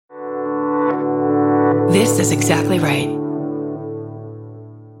This is exactly right.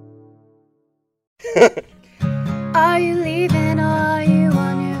 Are you leaving or are you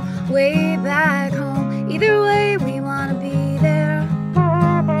on your way back home? Either way, we want to be there.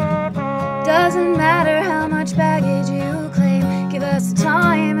 Doesn't matter how much baggage you claim. Give us a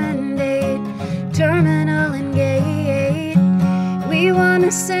time and date, terminal and gate. We want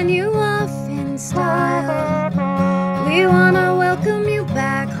to send you off in style. We want to welcome you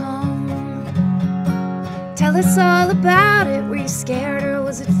back home. Tell us all about it. Were you scared or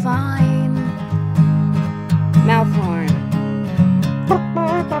was it fine? Mouth horn.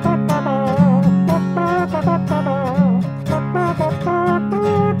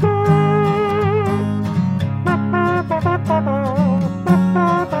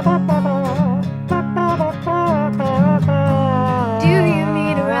 Do you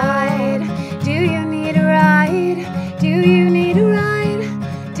need a ride? Do you need a ride? Do you need a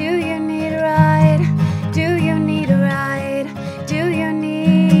ride? Do you need a ride? Do you need a ride? Do you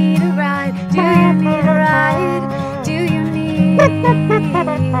need a ride? Do you need a ride? Do you need a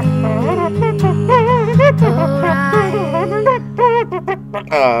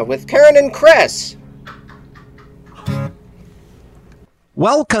ride? With Karen and Chris.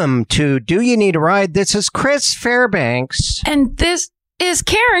 Welcome to Do You Need a Ride? This is Chris Fairbanks. And this is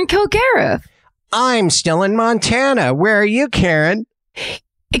Karen Kilgariff. I'm still in Montana. Where are you, Karen? Hey,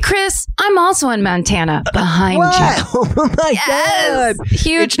 Chris, I'm also in Montana, behind What? you. Oh my God.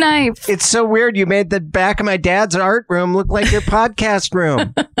 Huge knife. It's so weird. You made the back of my dad's art room look like your podcast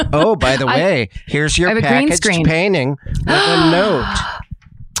room. Oh, by the way, here's your I have a green packaged screen. painting with a note.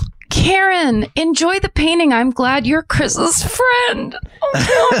 Karen, enjoy the painting. I'm glad you're Chris's friend. Oh,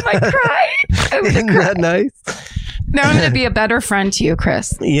 no, I might cry. I'm Isn't gonna cry. that nice? Now I'm going to be a better friend to you,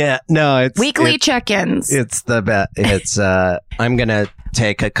 Chris. Yeah, no, it's Weekly check-ins. It's the best. It's I'm gonna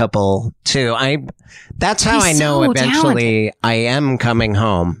take a couple too. That's how I He's know so eventually I am coming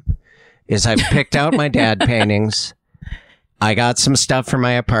home. Is I've picked out my dad paintings. I got some stuff for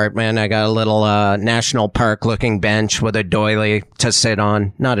my apartment. I got a little national park looking bench with a doily to sit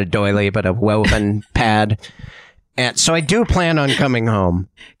on. Not a doily, but a woven pad. And so I do plan on coming home.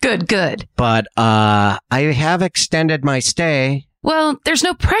 Good. But I have extended my stay. Well, there's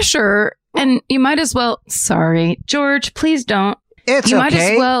no pressure, and you might as well... Sorry, George, please don't. It's You okay. might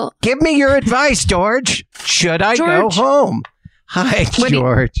as well... Give me your advice, George. Should I go George? home? Hi, What do you-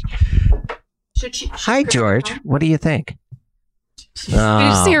 George. Should Hi, George. What do you think? Did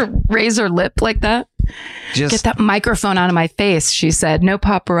you see her raise her lip like that? Just Get that microphone out of my face, she said. No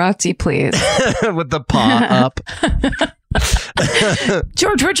paparazzi, please. with the paw up.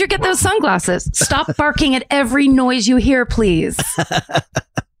 George, where'd you get those sunglasses? Stop barking at every noise you hear, please.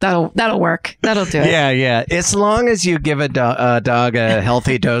 That'll work. That'll do it. Yeah. As long as you give a dog a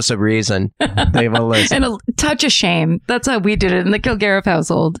healthy dose of reason, they will listen. And a touch of shame. That's how we did it in the Kilgariff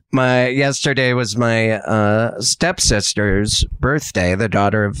household. Yesterday was my stepsister's birthday, the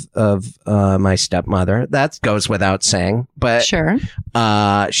daughter of my stepmother. That goes without saying, but Sure.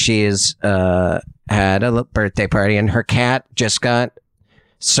 she's had a birthday party, and her cat just got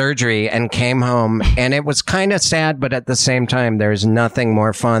surgery and came home, and it was kind of sad, but at the same time, there's nothing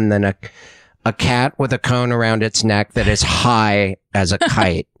more fun than a cat with a cone around its neck that is high as a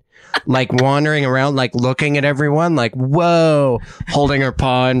kite. Like wandering around, like looking at everyone, like, whoa, holding her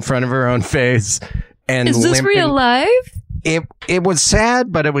paw in front of her own face. And Is this limping. real life? It was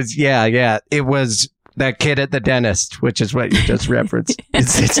sad, but it was, yeah. It was that kid at the dentist, which is what you just referenced.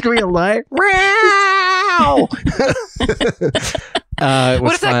 Is this real life? Wow!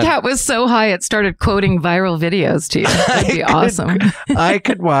 What if that cat was so high it started quoting viral videos to you? That'd be awesome. I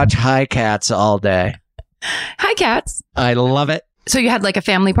could watch High Cats all day. Hi, cats. I love it. So you had like a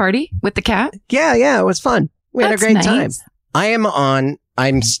family party with the cat? Yeah, it was fun. We had a That's great nice. time.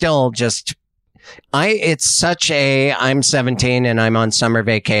 I'm still just, it's such I'm 17 and I'm on summer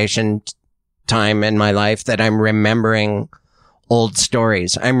vacation time in my life that I'm remembering old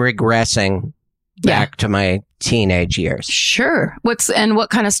stories. I'm regressing back to my teenage years. Sure. What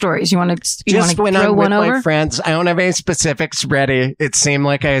kind of stories? You want to Just when throw I'm with one over? my friends, I don't have any specifics ready. It seemed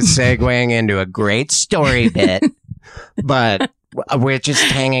like I was segueing into a great story bit, but we're just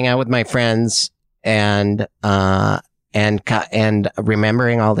hanging out with my friends and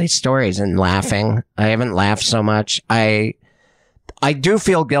remembering all these stories and laughing. I haven't laughed so much. I do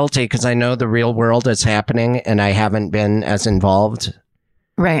feel guilty because I know the real world is happening and I haven't been as involved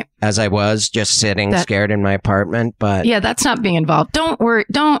Right. as I was, just sitting scared in my apartment. But yeah, that's not being involved. Don't worry.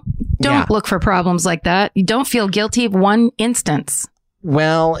 Don't look for problems like that. You don't feel guilty of one instance.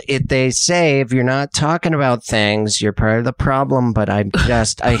 They say if you're not talking about things, you're part of the problem, but I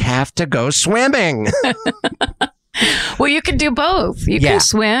have to go swimming. Well, you can do both. You Yeah. can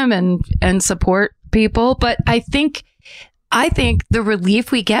swim and support people. But I think the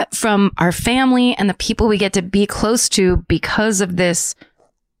relief we get from our family and the people we get to be close to because of this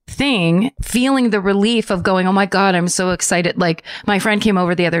thing, feeling the relief of going, oh my God, I'm so excited. Like my friend came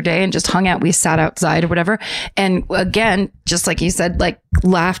over the other day and just hung out. We sat outside or whatever. And again, just like you said, like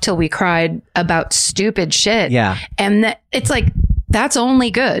laughed till we cried about stupid shit. Yeah. And it's like, that's only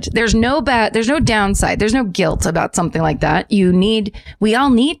good. There's no downside. There's no guilt about something like that. We all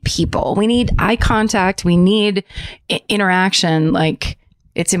need people. We need eye contact. We need interaction. Like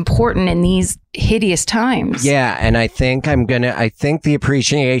it's important in these hideous times. Yeah. And I think the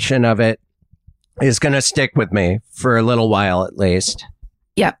appreciation of it is going to stick with me for a little while at least.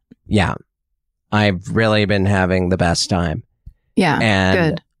 Yep. Yeah. I've really been having the best time. Yeah.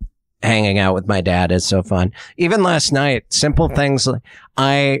 And good. Hanging out with my dad is so fun. Even last night, simple things.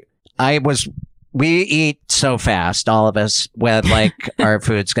 We eat so fast, all of us, with like our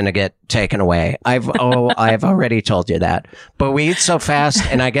food's going to get taken away. I've already told you that, but we eat so fast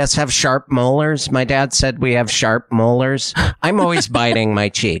and I guess have sharp molars. My dad said we have sharp molars. I'm always biting my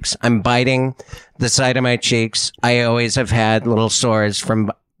cheeks. I'm biting the side of my cheeks. I always have had little sores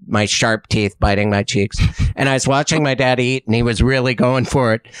from my sharp teeth biting my cheeks. And I was watching my dad eat and he was really going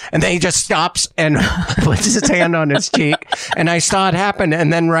for it. And then he just stops and puts his hand on his cheek. And I saw it happen.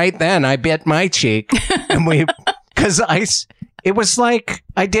 And then right then I bit my cheek and it was like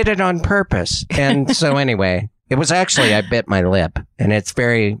I did it on purpose. And so anyway, it was actually, I bit my lip and it's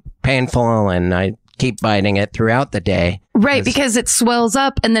very painful and I keep biting it throughout the day. Right, because it swells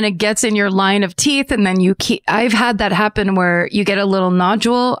up and then it gets in your line of teeth and then I've had that happen where you get a little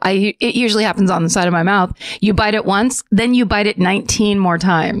nodule. It usually happens on the side of my mouth. You bite it once, then you bite it 19 more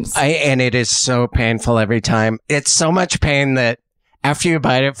times. And it is so painful every time. It's so much pain that after you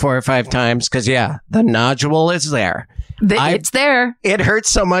bite it 4 or 5 times, because yeah, the nodule is there. It's there. It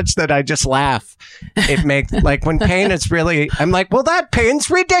hurts so much that I just laugh. It makes like when pain is really, I'm like, well, that pain's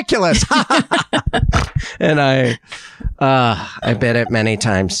ridiculous. And I bit it many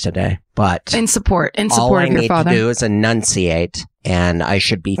times today, but in support of your father. All I need to do is enunciate and I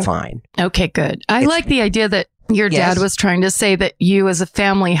should be fine. Okay, good. I like the idea that your dad was trying to say that you as a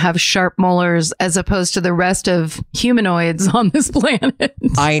family have sharp molars as opposed to the rest of humanoids on this planet.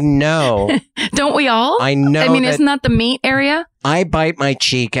 I know. Don't we all? I know. I mean, isn't that the meat area? I bite my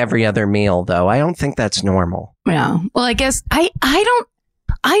cheek every other meal, though. I don't think that's normal. Yeah. Well, I guess I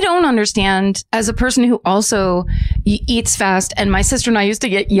don't understand as a person who also eats fast. And my sister and I used to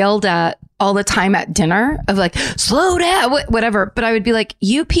get yelled at all the time at dinner of like, slow down, whatever. But I would be like,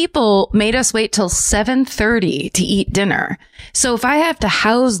 you people made us wait till 7:30 to eat dinner. So if I have to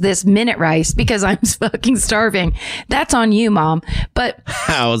house this minute rice because I'm fucking starving, that's on you, Mom. But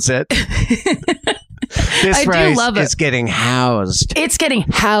house it. This rice is getting housed. It's getting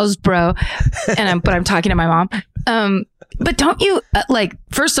housed, bro. But I'm talking to my mom. But don't you,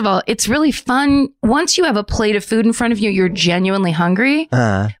 first of all, it's really fun. Once you have a plate of food in front of you, you're genuinely hungry.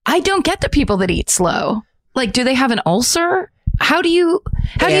 I don't get the people that eat slow. Like, do they have an ulcer? How do you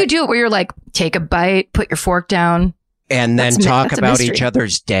do it where you're like, take a bite, put your fork down. And then talk about each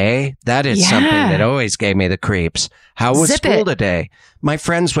other's day? That is something that always gave me the creeps. How was school today? My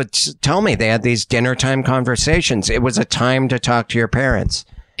friends would tell me they had these dinner time conversations. It was a time to talk to your parents.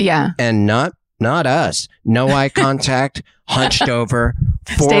 Yeah. And not us. No eye contact, hunched over,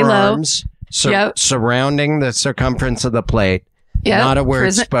 forearms surrounding the circumference of the plate. Yep. Not a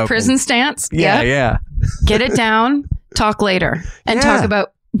word spoken. Prison stance. Yeah. Get it down. Talk later. And talk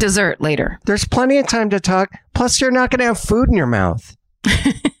about dessert later. There's plenty of time to talk. Plus, you're not going to have food in your mouth.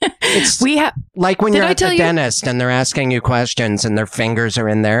 It's like when you're at the dentist and they're asking you questions and their fingers are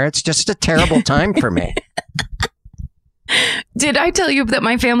in there. It's just a terrible time for me. Did I tell you that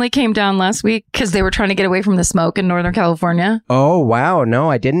my family came down last week because they were trying to get away from the smoke in Northern California? Oh, wow. No,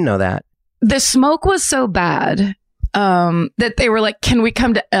 I didn't know that. The smoke was so bad that they were like, can we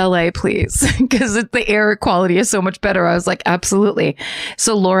come to LA, please? Because the air quality is so much better. I was like, absolutely.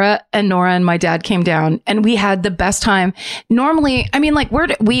 So Laura and Nora and my dad came down and we had the best time. Normally, I mean, like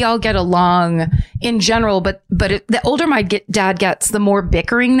we all get along in general, but the older my dad gets, the more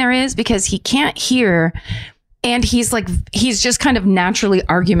bickering there is because he can't hear. And he's just kind of naturally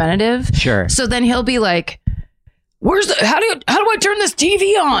argumentative. Sure. So then he'll be like, how do I turn this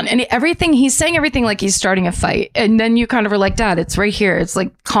TV on? And he's saying everything like he's starting a fight. And then you kind of are like, Dad, it's right here. It's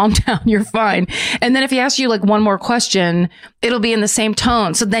like, calm down. You're fine. And then if he asks you like one more question, it'll be in the same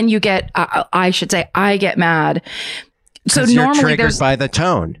tone. So then you get, I get mad. So you're normally triggered there's by the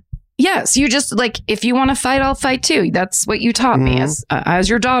tone. yes, you just like if you want to fight, I'll fight too. That's what you taught me as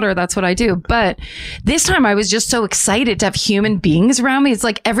your daughter. That's what I do. But this time I was just so excited to have human beings around me. It's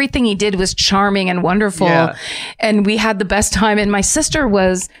like everything he did was charming and wonderful, and we had the best time. And my sister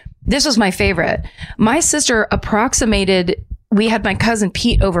this was my favorite. My sister approximated. We had my cousin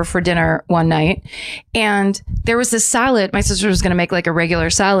Pete over for dinner one night, and there was this salad. My sister was going to make like a regular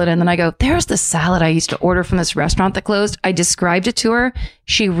salad. And then I go, there's the salad I used to order from this restaurant that closed. I described it to her.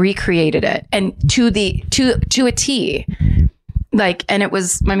 She recreated it and to a T. Like, and it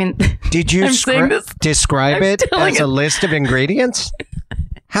was, I mean, did you describe it as a list of ingredients?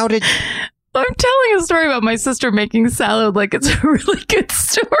 How did I'm telling a story about my sister making salad like it's a really good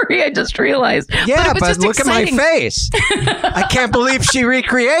story. I just realized. Yeah, but look exciting. At my face. I can't believe she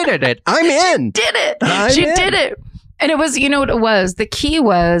recreated it. I'm in. She did it. She did it. And it was, you know what it was? The key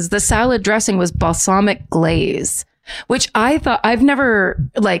was the salad dressing was balsamic glaze, which I thought I've never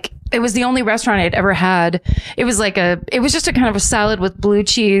like. It was the only restaurant I'd ever had. It was like it was just a kind of a salad with blue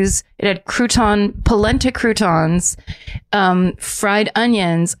cheese. It had polenta croutons, fried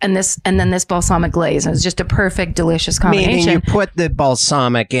onions, and then this balsamic glaze. It was just a perfect, delicious combination. Meaning you put the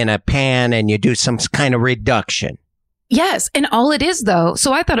balsamic in a pan and you do some kind of reduction. Yes. And all it is though.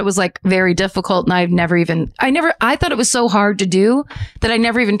 So I thought it was like very difficult and I thought it was so hard to do that I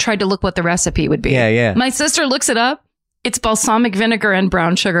never even tried to look what the recipe would be. Yeah. My sister looks it up. It's balsamic vinegar and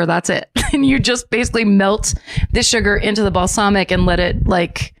brown sugar. That's it. And you just basically melt the sugar into the balsamic and let it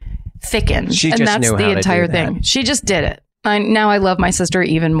like thicken. She and just that's knew the how entire to do thing. that. She just did it. Now I love my sister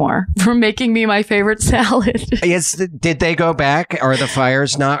even more for making me my favorite salad. Did they go back? Are there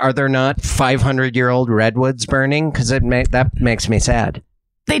not 500-year-old redwoods burning? Because that makes me sad.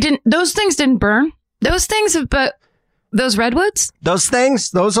 Those things didn't burn. Those redwoods? Those old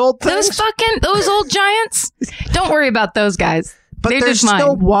things? Those old giants? Don't worry about those guys. But they're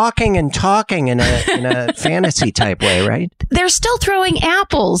still walking and talking in a fantasy type way, right? They're still throwing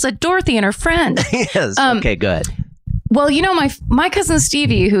apples at Dorothy and her friend. Yes. Okay, good. Well, you know, my cousin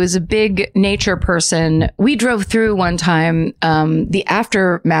Stevie, who is a big nature person, we drove through one time the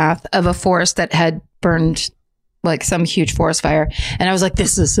aftermath of a forest that had burned, like some huge forest fire. And I was like,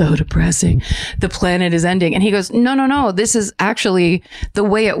 this is so depressing. The planet is ending. And he goes, no. This is actually the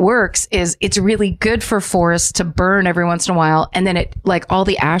way it works is it's really good for forests to burn every once in a while. And then it like all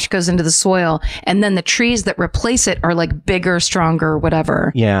the ash goes into the soil. And then the trees that replace it are like bigger, stronger,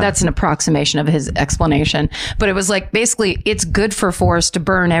 whatever. Yeah. That's an approximation of his explanation. But it was like, basically it's good for forests to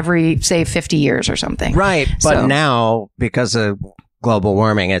burn every, say, 50 years or something. Right. But now, because of global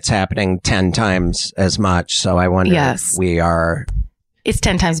warming, it's happening 10 times as much. So I wonder if we are... It's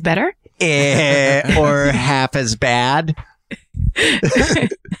 10 times better? Or half as bad. Yeah.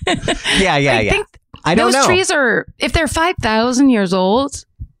 I don't know. Those trees are, if they're 5,000 years old,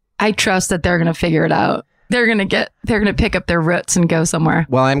 I trust that they're going to figure it out. They're going to pick up their roots and go somewhere.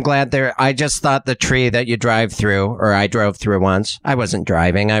 Well, I'm glad I just thought the tree that you drive through, or I drove through once. I wasn't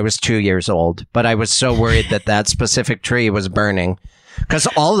driving. I was 2 years old, but I was so worried that specific tree was burning because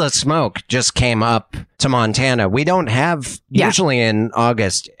all the smoke just came up to Montana. We don't have, usually in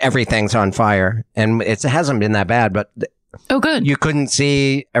August, everything's on fire and it hasn't been that bad, but oh, good. You couldn't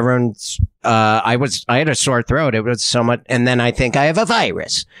see everyone's, I had a sore throat. It was so much. And then I think I have a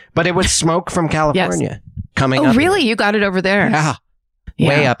virus, but it was smoke from California. Coming up. Oh, really? You got it over there? Yeah.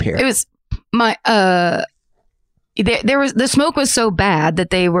 Way up here. It was my, the smoke was so bad that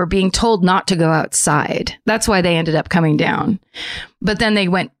they were being told not to go outside. That's why they ended up coming down. But then they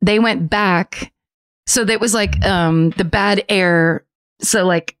went back. So that was like, the bad air. So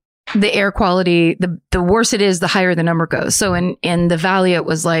like the air quality, the worse it is, the higher the number goes. So in the valley, it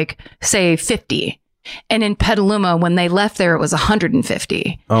was like, say 50. And in Petaluma, when they left there, it was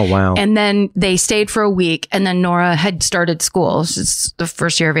 150. Oh, wow. And then they stayed for a week. And then Nora had started school. It's the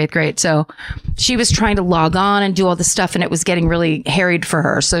first year of 8th grade. So she was trying to log on and do all this stuff. And it was getting really harried for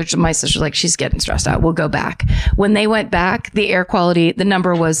her. So my sister's like, she's getting stressed out. We'll go back. When they went back, the air quality, the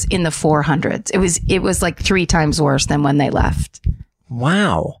number was in the 400s. It was like 3 times worse than when they left.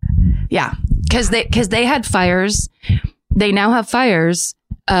 Wow. Yeah. Because they had fires. They now have fires.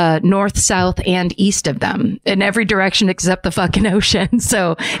 North, south, and east of them in every direction except the fucking ocean.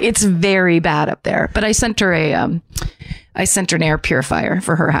 So it's very bad up there. But I sent her an air purifier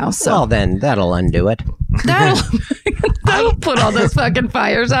for her house. So. Well, then that'll undo it. That'll put all those fucking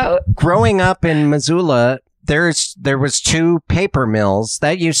fires out. Growing up in Missoula, there was 2 paper mills.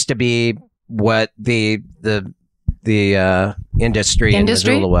 That used to be what the the industry in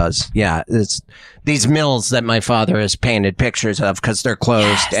Missoula was. Yeah, it's these mills that my father has painted pictures of because they're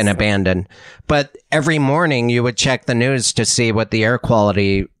closed and abandoned. But every morning you would check the news to see what the air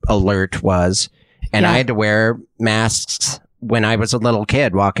quality alert was. And I had to wear masks when I was a little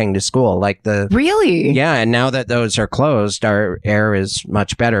kid walking to school. Really? Yeah, and now that those are closed, our air is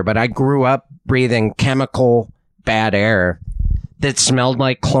much better. But I grew up breathing chemical bad air that smelled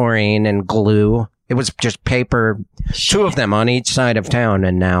like chlorine and glue. It was just paper, two of them on each side of town,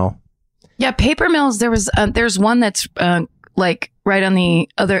 and now. Yeah, paper mills. There's one that's like right on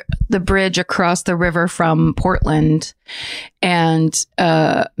the bridge across the river from Portland, and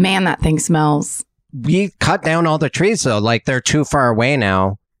man, that thing smells. We cut down all the trees though, like they're too far away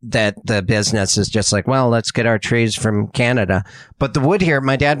now that the business is just like, well, let's get our trees from Canada. But the wood here,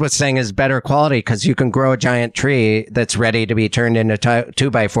 my dad was saying, is better quality because you can grow a giant tree that's ready to be turned into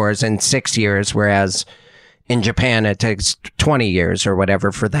 2x4s in 6 years, whereas in Japan it takes 20 years or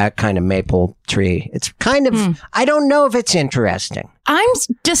whatever for that kind of maple tree. It's kind of, I don't know if it's interesting. I'm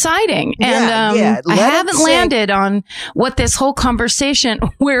deciding, and I haven't landed on what this whole conversation,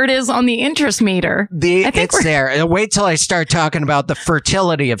 where it is on the interest meter. It's there. Wait till I start talking about the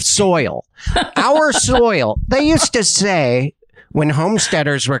fertility of soil. Our soil, they used to say when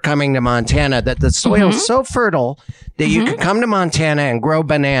homesteaders were coming to Montana that the soil's so fertile that you could come to Montana and grow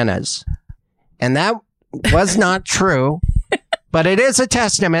bananas. And that was not true. But it is a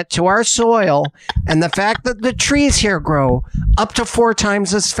testament to our soil and the fact that the trees here grow up to 4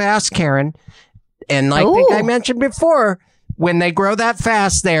 times as fast, Karen. And like I think I mentioned before, when they grow that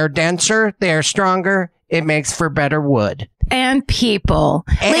fast, they are denser, they are stronger. It makes for better wood. And people.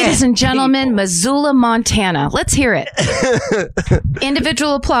 Ladies and gentlemen, Missoula, Montana. Let's hear it.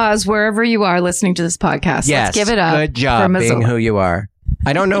 Individual applause wherever you are listening to this podcast. Yes, let's give it up. Good job being who you are.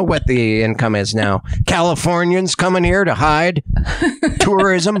 I don't know what the income is now. Californians coming here to hide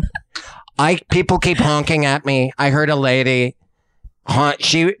tourism. People keep honking at me. I heard a lady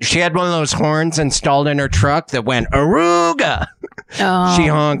she had one of those horns installed in her truck that went Aruga. Oh. She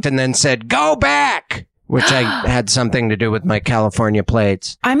honked and then said, "Go back," which I had something to do with my California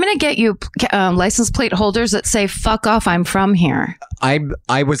plates. I'm going to get you license plate holders that say, "Fuck off, I'm from here."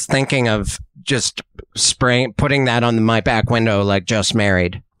 I was thinking of just putting that on my back window like Just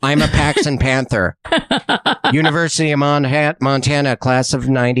Married. I'm a Paxton Panther. University of Montana, class of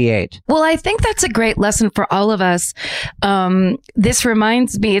 98. Well, I think that's a great lesson for all of us. This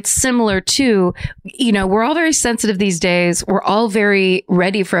reminds me, it's similar to, we're all very sensitive these days. We're all very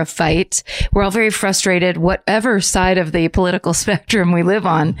ready for a fight. We're all very frustrated, whatever side of the political spectrum we live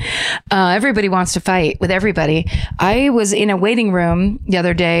on. Everybody wants to fight with everybody. I was in a waiting room the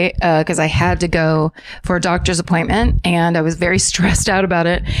other day because I had to go for a doctor's appointment, and I was very stressed out about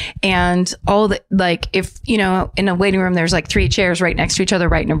it. And if, in a waiting room, there's like 3 chairs right next to each other,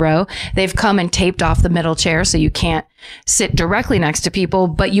 right in a row. They've come and taped off the middle chair so you can't sit directly next to people,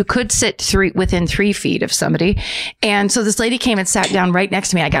 but you could sit within 3 feet of somebody. And so this lady came and sat down right next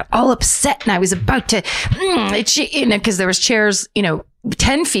to me. I got all upset and I was about to, because there was chairs,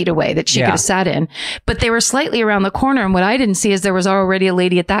 10 feet away that she could have sat in, but they were slightly around the corner. And what I didn't see is there was already a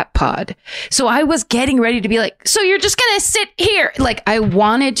lady at that pod. So I was getting ready to be like, "So you're just going to sit here?" Like, I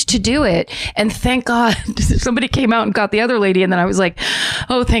wanted to do it. And thank God somebody came out and got the other lady. And then I was like,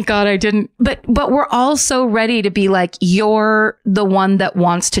 "Oh, thank God I didn't." But we're all so ready to be like, "You're the one that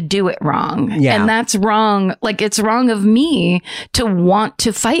wants to do it wrong." Yeah. And that's wrong. Like, it's wrong of me to want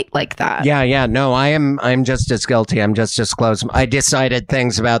to fight like that. Yeah. No, I'm just as guilty. I'm just as close. I decided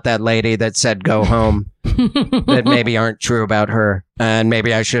things about that lady that said go home that maybe aren't true about her, and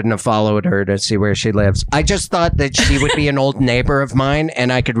maybe I shouldn't have followed her to see where she lives. I just thought that she would be an old neighbor of mine,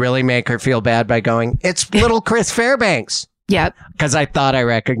 and I could really make her feel bad by going, "It's little Chris Fairbanks." Yep. Because I thought I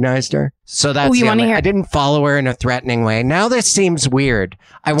recognized her. So that's I didn't follow her in a threatening way. Now this seems weird.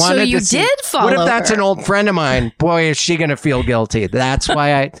 I wanted so you to see, did follow what if that's her? An old friend of mine? Boy, is she going to feel guilty. That's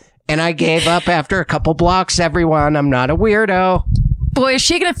why I gave up after a couple blocks, everyone. I'm not a weirdo. Boy, is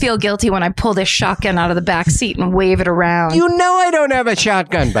she going to feel guilty when I pull this shotgun out of the back seat and wave it around. You know I don't have a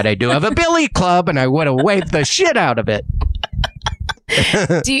shotgun, but I do have a billy club, and I would have waved the shit out of it.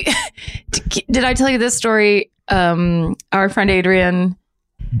 Did I tell you this story? Our friend Adrian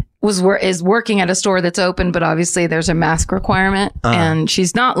is working at a store that's open, but obviously there's a mask requirement, and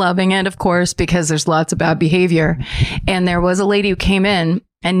she's not loving it, of course, because there's lots of bad behavior. And there was a lady who came in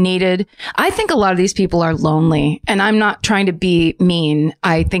and I think a lot of these people are lonely, and I'm not trying to be mean.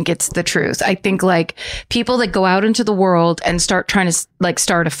 I think it's the truth. I think like people that go out into the world and start trying to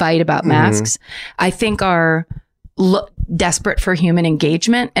start a fight about masks, I think are desperate for human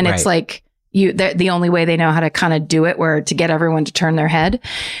engagement. And it's like, the only way they know how to kind of do it, where to get everyone to turn their head.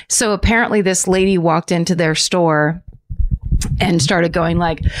 So apparently this lady walked into their store and started going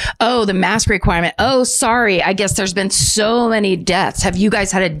like, oh, the mask requirement. Oh, sorry. I guess there's been so many deaths. Have you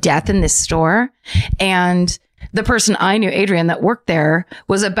guys had a death in this store? And the person I knew, Adrian, that worked there,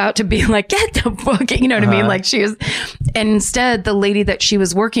 was about to be like, get the fuck, you know what I mean? Like she was, and instead the lady that she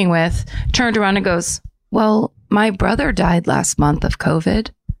was working with turned around and goes, well, my brother died last month of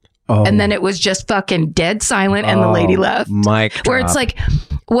COVID. Oh. And then it was just fucking dead silent and the lady left. Mic Where drop. it's like,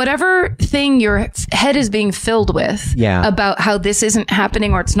 whatever thing your head is being filled with about how this isn't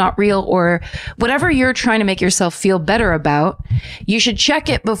happening or it's not real or whatever you're trying to make yourself feel better about, you should check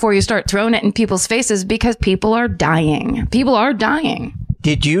it before you start throwing it in people's faces, because people are dying. People are dying.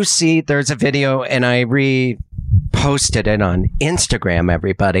 Did you see, there's a video and I reposted it on Instagram,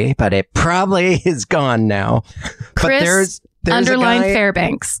 everybody, but it probably is gone now. Chris, but there's underline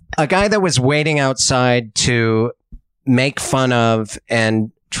Fairbanks. A guy that was waiting outside to make fun of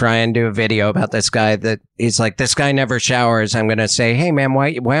and try and do a video about this guy that he's like, this guy never showers. I'm going to say, hey man,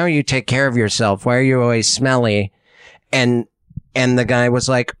 why don't you take care of yourself? Why are you always smelly? And the guy was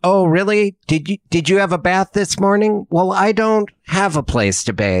like, oh, really? Did you have a bath this morning? Well, I don't have a place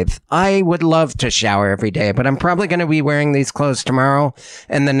to bathe. I would love to shower every day, but I'm probably going to be wearing these clothes tomorrow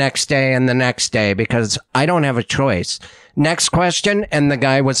and the next day and the next day because I don't have a choice. Next question. And the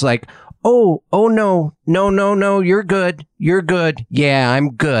guy was like, oh, no, you're good. You're good. Yeah,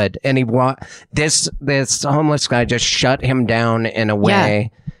 I'm good. And this homeless guy just shut him down in a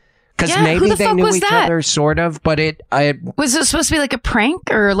way. Because maybe they knew each other, sort of, but was it supposed to be like a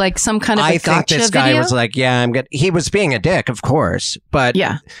prank or like some kind of a gotcha I think this guy video? was like, yeah, I'm good. He was being a dick, of course, but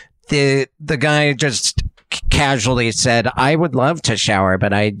the guy just casually said, I would love to shower,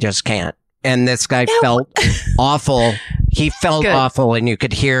 but I just can't. And this guy felt awful. He felt awful, and you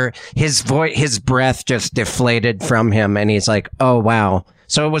could hear his voice, his breath just deflated from him, and he's like, oh, wow.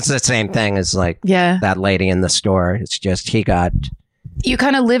 So it was the same thing as like that lady in the store. It's just you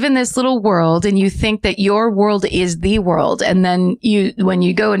kind of live in this little world and you think that your world is the world. And then when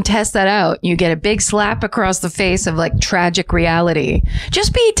you go and test that out, you get a big slap across the face of like tragic reality.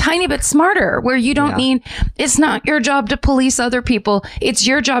 Just be a tiny bit smarter, where you don't need, it's not your job to police other people. It's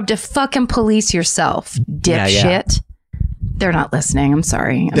your job to fucking police yourself, dipshit. They're not listening. I'm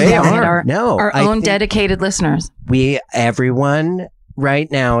sorry. They are. Our own dedicated listeners. Everyone right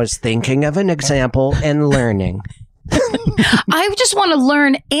now is thinking of an example and learning. I just want to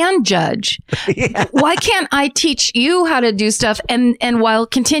learn and judge. Why can't I teach you how to do stuff and while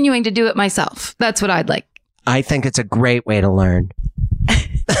continuing to do it myself? That's what I'd like. I think it's a great way to learn.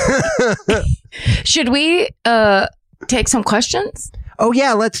 Should we take some questions? Oh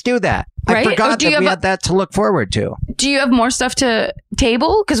yeah, let's do that. Right? I forgot that we had that to look forward to. Do you have more stuff to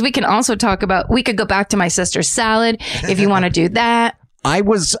table? Because we can also talk about, we could go back to my sister's salad if you want to do that. I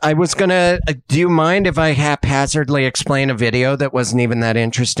was gonna, do you mind if I haphazardly explain a video that wasn't even that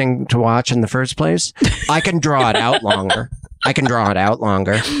interesting to watch in the first place? I can draw it out longer. I can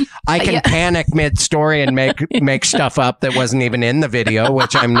panic mid-story and make stuff up that wasn't even in the video,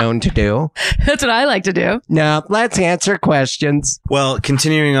 which I'm known to do. That's what I like to do. Now, let's answer questions. Well,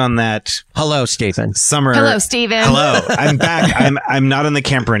 continuing on that. Hello, Stephen. Hello, Stephen. Hello. I'm back. I'm not in the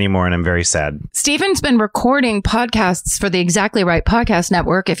camper anymore, and I'm very sad. Stephen's been recording podcasts for the Exactly Right Podcast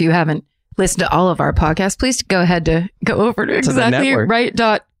Network. If you haven't listened to all of our podcasts, please go over to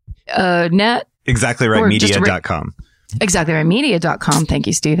exactlyright.net. Exactlyrightmedia.com. Exactlyrightmedia.com. Thank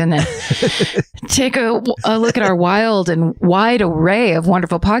you, Stephen. And take a look at our wild and wide array of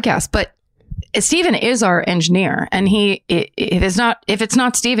wonderful podcasts. But Stephen is our engineer, and if it's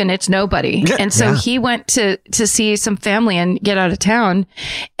not Stephen, it's nobody. And so he went to see some family and get out of town,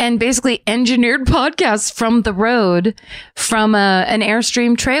 and basically engineered podcasts from the road, from an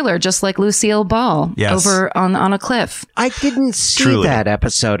Airstream trailer, just like Lucille Ball over on a cliff. I didn't see that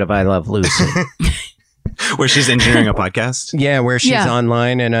episode of I Love Lucy. Where she's engineering a podcast? Yeah, where she's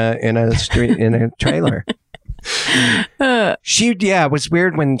online in a street in a trailer. It was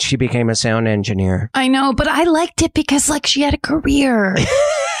weird when she became a sound engineer. I know, but I liked it because like she had a career.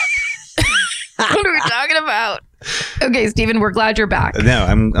 What are we talking about? Okay, Stephen, we're glad you're back. No,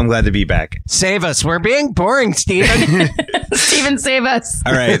 I'm glad to be back. Save us. We're being boring, Stephen. Stephen, save us.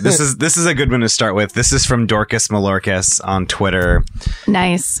 All right, this is a good one to start with. This is from Dorcas Malorcas on Twitter.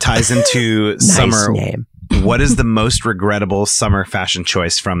 Nice. Ties into nice summer. Name. What is the most regrettable summer fashion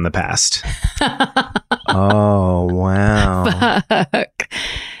choice from the past? Oh, wow. Fuck.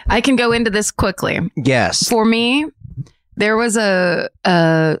 I can go into this quickly. Yes. For me, there was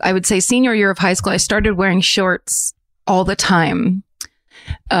I would say senior year of high school, I started wearing shorts all the time.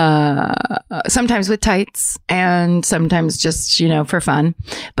 sometimes with tights and sometimes just, for fun.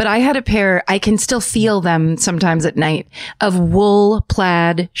 But I had a pair, I can still feel them sometimes at night, of wool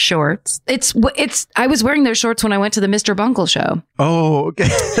plaid shorts. I was wearing those shorts when I went to the Mr. Bunkle show. Oh, okay.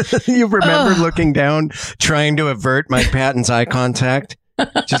 You remember looking down, trying to avert Mike Patton's eye contact?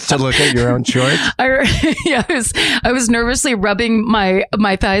 Just to look at your own shorts? I was nervously rubbing my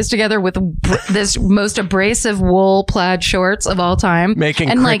thighs together with this most abrasive wool plaid shorts of all time. Making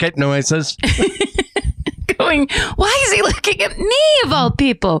cricket noises. Going, why is he looking at me of all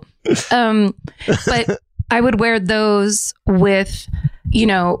people? But I would wear those with,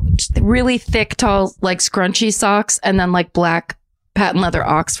 really thick, tall, like scrunchy socks and then like black patent leather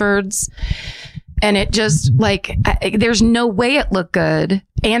Oxfords. And it just there's no way it looked good.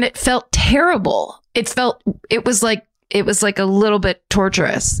 And it felt terrible. It was like a little bit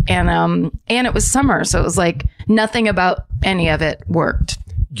torturous. And it was summer. So it was like nothing about any of it worked.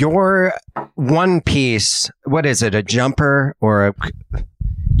 Your one piece, what is it? A jumper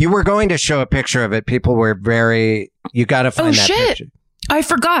you were going to show a picture of it. People were you got to find that picture. I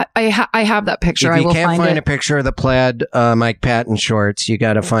forgot. I have that picture. If you I will can't find it. a picture of the plaid Mike Patton shorts, you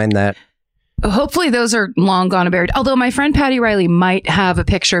got to find that. Hopefully those are long gone and buried. Although my friend Patty Riley might have a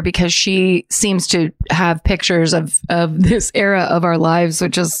picture because she seems to have pictures of this era of our lives,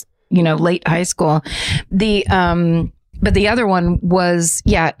 which is, late high school. But the other one was,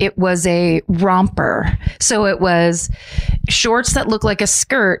 it was a romper. So it was shorts that looked like a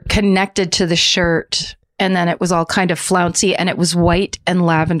skirt connected to the shirt. And then it was all kind of flouncy and it was white and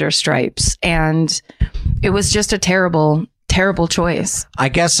lavender stripes. And it was just a terrible choice. I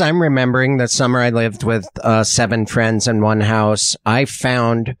guess I'm remembering the summer I lived with 7 friends in one house. I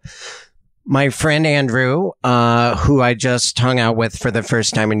found my friend Andrew, who I just hung out with for the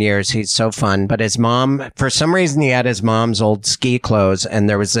first time in years. He's so fun. But his mom, for some reason, he had his mom's old ski clothes. And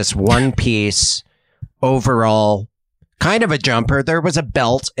there was this one piece overall, kind of a jumper. There was a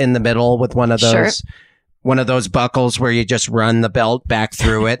belt in the middle with one of those. Sure. One of those buckles where you just run the belt back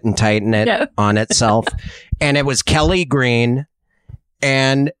through it and tighten it on itself. And it was Kelly green.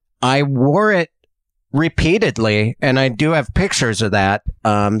 And I wore it repeatedly. And I do have pictures of that.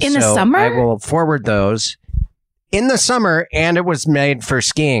 In the summer? I will forward those. In the summer. And it was made for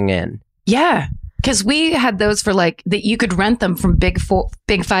skiing in. Yeah. Because we had those for that you could rent them from Big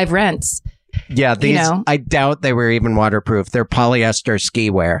Five Rents. Yeah. These, I doubt they were even waterproof. They're polyester ski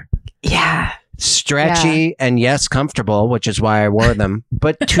wear. Yeah. Stretchy and yes, comfortable, which is why I wore them,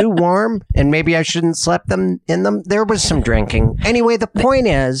 but too warm and maybe I shouldn't slept in them. There was some drinking. Anyway, the point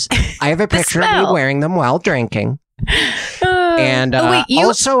is I have a picture of me wearing them while drinking. And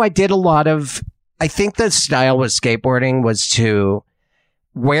also I did a lot of, I think the style with skateboarding was to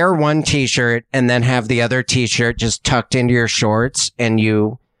wear one t-shirt and then have the other t-shirt just tucked into your shorts and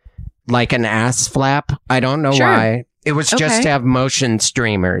you like an ass flap. I don't know why. It was just to have motion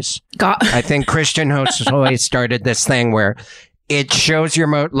streamers. I think Christian Hosoi started this thing where it shows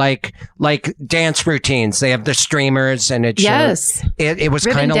your like dance routines. They have the streamers and it shows. It was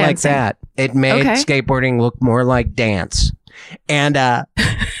kind of like that. It made skateboarding look more like dance. And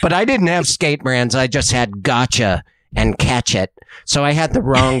but I didn't have skate brands. I just had Gotcha and Catch It. So I had the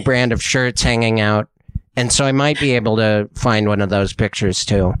wrong brand of shirts hanging out. And so I might be able to find one of those pictures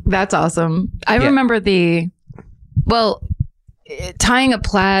too. That's awesome. I remember tying a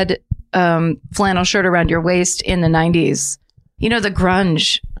plaid flannel shirt around your waist in the 90s. The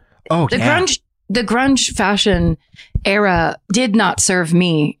grunge. The grunge fashion era did not serve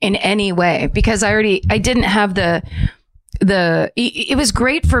me in any way because I didn't have it was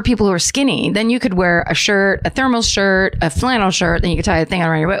great for people who are skinny. Then you could wear a shirt, a thermal shirt, a flannel shirt, then you could tie a thing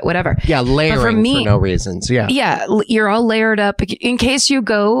around your whatever. Yeah, layering for no reasons. Yeah. Yeah, you're all layered up in case you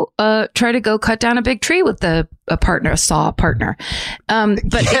go try to go cut down a big tree with a saw partner. But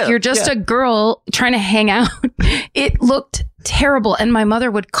if you're just a girl trying to hang out, it looked terrible. And my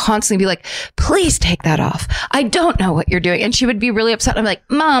mother would constantly be like, please take that off. I don't know what you're doing. And she would be really upset. I'm like,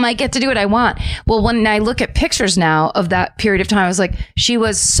 Mom, I get to do what I want. Well, when I look at pictures now of that period of time, I was like, she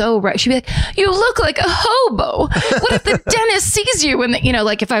was so right. She'd be like, you look like a hobo. What if the dentist sees you? And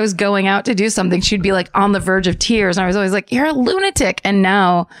if I was going out to do something, she'd be like on the verge of tears. And I was always like, you're a lunatic. And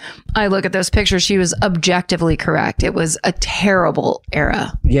now I look at those pictures. She was objectively correct. It was a terrible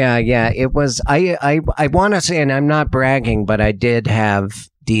era. Yeah. It was, I want to say, and I'm not bragging, but I did have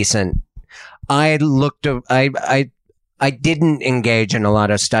decent. I didn't engage in a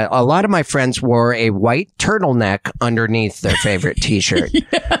lot of style. A lot of my friends wore a white turtleneck underneath their favorite t-shirt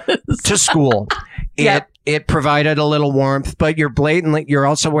to school. it provided a little warmth, but you're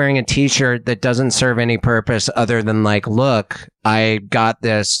also wearing a t-shirt that doesn't serve any purpose other than like, look, I got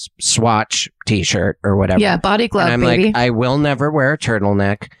this Swatch t-shirt or whatever. Yeah, body glove, and I'm baby. like, I will never wear a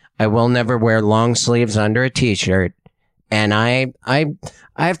turtleneck. I will never wear long sleeves under a t-shirt. And I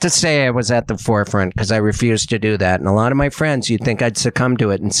have to say I was at the forefront because I refused to do that. And a lot of my friends, you'd think I'd succumb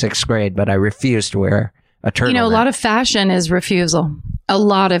to it in 6th grade, but I refused to wear a turtleneck. You know, a lot of fashion is refusal. A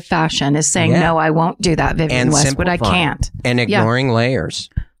lot of fashion is saying, no, I won't do that, Vivian and Westwood. I simplifying. can't. And ignoring layers.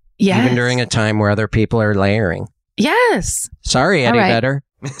 Yes. Even during a time where other people are layering. Yes. Sorry, Eddie All right. Vedder.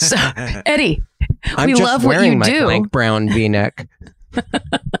 So, Eddie, I'm we just love what wearing you my do. blank brown V-neck.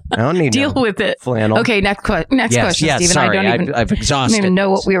 I don't need Deal no with it. flannel. Okay, next question, Yes, Stephen. sorry. I don't I've exhausted. even know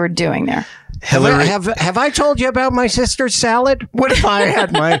what we were doing there. Hillary. Have I told you about my sister's salad? What if I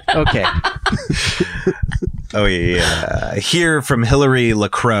had my... Okay. Oh, yeah. Here from Hillary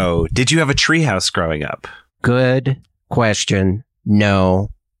LaCroix. Did you have a treehouse growing up? Good question. No.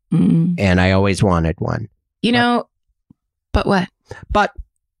 And I always wanted one. You know, but what? But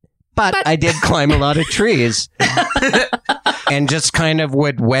I did climb a lot of trees and just kind of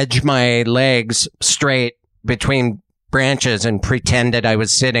would wedge my legs straight between branches and pretend that I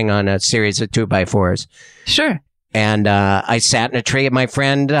was sitting on a series of 2x4s. Sure. And I sat in a tree. My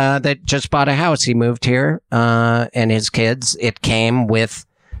friend that just bought a house, he moved here, and his kids, it came with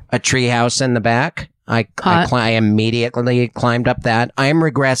a tree house in the back. I immediately climbed up that. I'm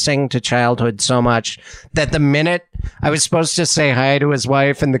regressing to childhood so much that the minute I was supposed to say hi to his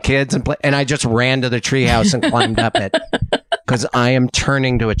wife and the kids and I just ran to the treehouse and climbed up it because I am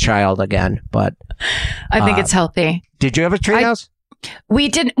turning to a child again. But I think it's healthy. Did you have a treehouse? We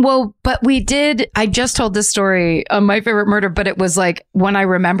didn't. Well, but we did. I just told this story on My Favorite Murder, but it was like when I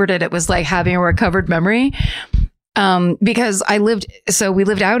remembered it, it was like having a recovered memory. Because we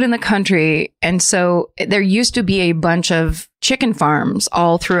lived out in the country. And so there used to be a bunch of chicken farms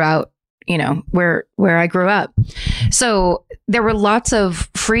all throughout, you know, where I grew up. So there were lots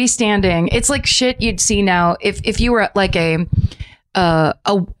of freestanding. It's like shit you'd see now. If you were at like an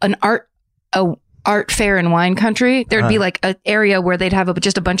art fair in wine country, there'd be like an area where they'd have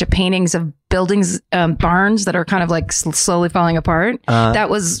just a bunch of paintings of buildings, barns that are kind of like slowly falling apart.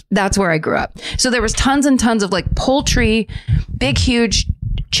 That's where I grew up. So there was tons and tons of like poultry, big, huge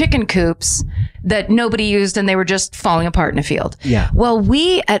chicken coops that nobody used and they were just falling apart in a field. Yeah. Well,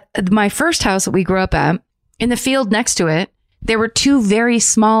 at my first house that we grew up at, in the field next to it, there were 2 very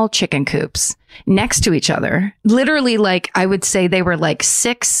small chicken coops next to each other. Literally, like I would say they were like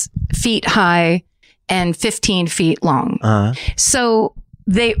 6 feet high and 15 feet long. So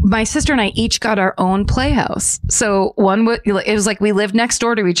my sister and I each got our own playhouse. So it was like we lived next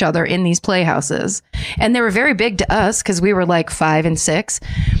door to each other in these playhouses, and they were very big to us because we were like 5 and 6.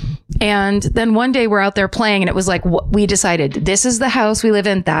 And then one day we're out there playing and it was like, we decided this is the house we live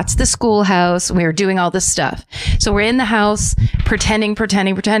in. That's the schoolhouse. We were doing all this stuff. So we're in the house pretending.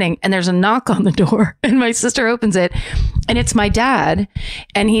 And there's a knock on the door and my sister opens it and it's my dad.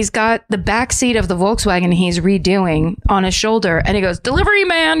 And he's got the back seat of the Volkswagen he's redoing on his shoulder. And he goes, "Delivery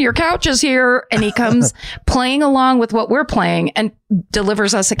man, your couch is here." And he comes playing along with what we're playing and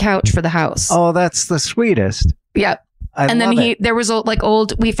delivers us a couch for the house. Oh, that's the sweetest. Yep. And then there was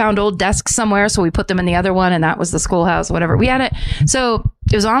we found old desks somewhere. So we put them in the other one and that was the schoolhouse, whatever. We had it. So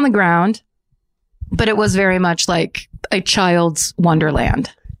it was on the ground, but it was very much like a child's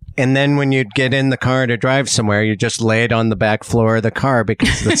wonderland. And then when you'd get in the car to drive somewhere, you just lay it on the back floor of the car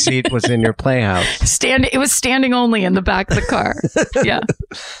because the seat was in your playhouse. It was standing only in the back of the car. Yeah.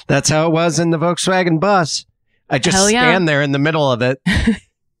 That's how it was in the Volkswagen bus. I just stand there in the middle of it.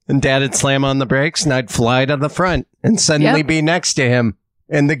 And Dad would slam on the brakes and I'd fly to the front and suddenly be next to him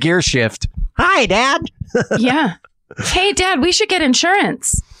in the gear shift. Hi, Dad. Yeah. Hey, Dad, we should get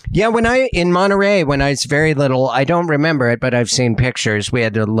insurance. Yeah, in Monterey, when I was very little, I don't remember it, but I've seen pictures. We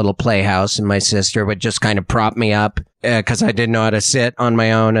had a little playhouse and my sister would just kind of prop me up because I didn't know how to sit on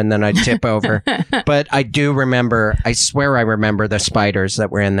my own and then I'd tip over. But I do remember, I swear I remember the spiders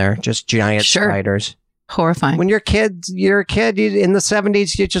that were in there, just giant spiders. Horrifying. When you're a kid in the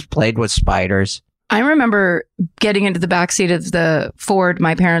 70s, you just played with spiders. I remember getting into the backseat of the Ford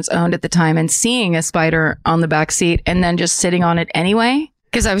my parents owned at the time and seeing a spider on the back seat and then just sitting on it anyway.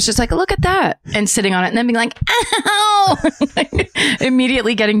 Because I was just like, look at that. And sitting on it and then being like, ow!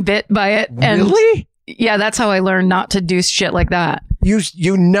 Immediately getting bit by it. And really? Yeah, that's how I learned not to do shit like that.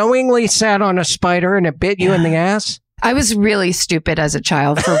 You knowingly sat on a spider and it bit you in the ass? I was really stupid as a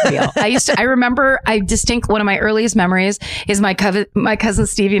child, for real. I remember, one of my earliest memories is my cousin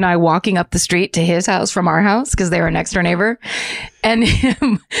Stevie and I walking up the street to his house from our house because they were a next door neighbor. And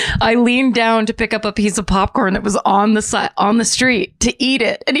I leaned down to pick up a piece of popcorn that was on the street to eat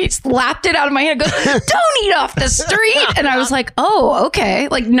it. And he slapped it out of my hand and goes, "Don't eat off the street." And I was like, oh, okay.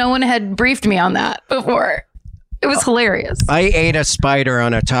 Like no one had briefed me on that before. It was hilarious. I ate a spider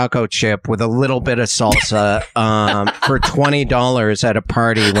on a taco chip with a little bit of salsa for $20 at a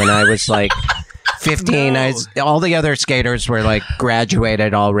party when I was like 15. No. All the other skaters were like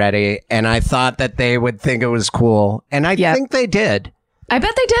graduated already, and I thought that they would think it was cool. And I think they did. I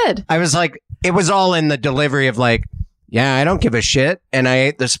bet they did. I was like, it was all in the delivery of like, yeah, I don't give a shit. And I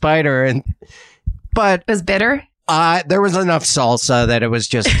ate the spider, but it was bitter. There was enough salsa that it was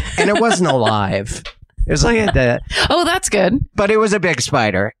just, and it wasn't alive. It was like oh, that's good. But it was a big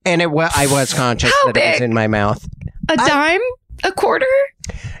spider, and I was conscious How that it was big? in my mouth. A dime? A quarter?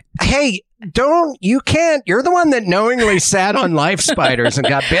 Hey, you're the one that knowingly sat on live spiders and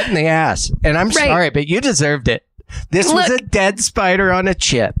got bit in the ass. And I'm sorry, but you deserved it. This was a dead spider on a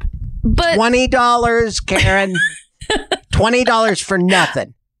chip. But $20, Karen. $20 for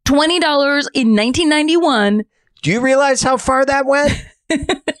nothing. $20 in 1991. Do you realize how far that went?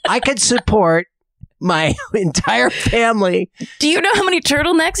 I could support my entire family. Do you know how many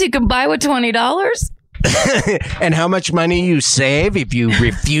turtlenecks you can buy with $20? And how much money you save if you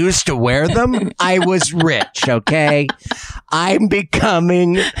refuse to wear them? I was rich, okay? I'm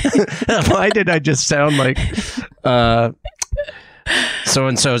becoming... Why did I just sound like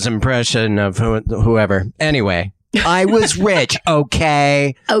so-and-so's impression of whoever? Anyway, I was rich,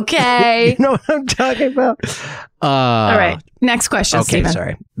 okay? Okay. You know what I'm talking about? All right. Next question, Okay, Stephen.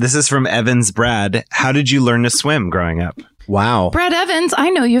 sorry. This is from Evans Brad. How did you learn to swim growing up? Wow. Brad Evans, I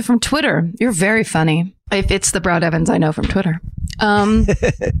know you from Twitter. You're very funny. If it's the Brad Evans I know from Twitter.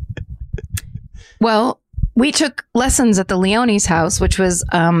 Well, we took lessons at the Leone's house, which was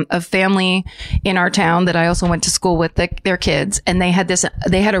a family in our town that I also went to school with, their kids. And they had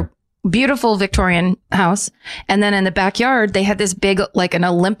a beautiful Victorian house. And then in the backyard, they had this big, like an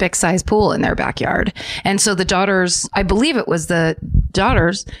Olympic sized pool in their backyard. And so the daughters, I believe it was the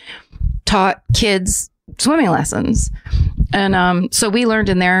daughters, taught kids swimming lessons. And so we learned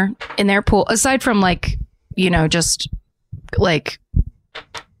in their pool, aside from like, you know, just like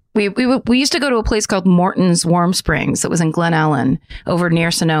we used to go to a place called Morton's Warm Springs that was in Glen Ellen over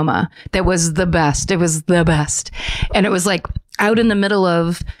near Sonoma. That was the best. It was the best. And it was like out in the middle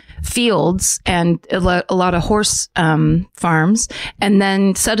of fields and a lot of horse farms. And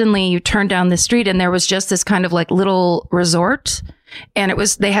then suddenly you turn down the street and there was just this kind of like little resort. And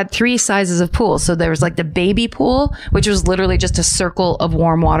they had 3 sizes of pools. So there was like the baby pool, which was literally just a circle of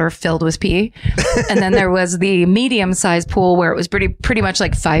warm water filled with pee. And then there was the medium sized pool where it was pretty much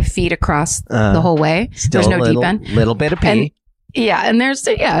like 5 feet across the whole way. There's no deep end. Little bit of pee. And, yeah. And there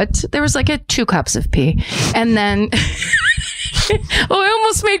was like 2 cups of pee. And then, I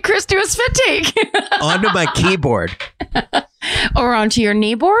almost made Chris do a spit take. Onto my keyboard. Or onto your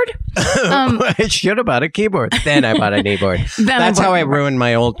kneeboard? I should have bought a keyboard. Then I bought a kneeboard. That's how I ruined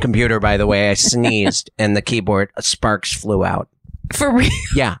my old computer, by the way. I sneezed and the keyboard sparks flew out. For real?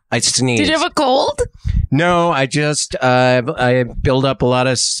 Yeah, I sneezed. Did you have a cold? No, I just I build up a lot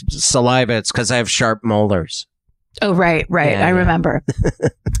of saliva. It's because I have sharp molars. Oh, right. Yeah, I remember.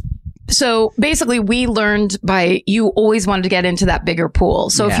 So basically we learned you always wanted to get into that bigger pool.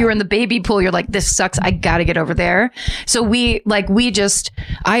 So if you were in the baby pool, you're like, this sucks. I got to get over there. So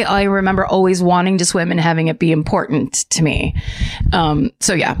I remember always wanting to swim and having it be important to me.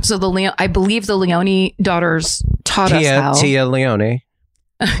 So I believe the Leone daughters taught us how. Tia Leone.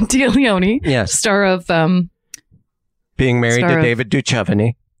 Tia Leone. Yes. Star of, being married to David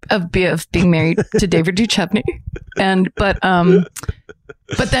Duchovny. Of being married to David Duchovny.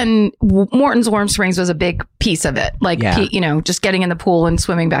 But then Morton's Warm Springs was a big piece of it. Like, just getting in the pool and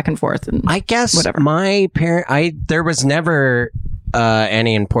swimming back and forth. And I guess whatever. There was never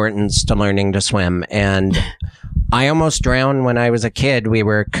any importance to learning to swim. And I almost drowned when I was a kid. We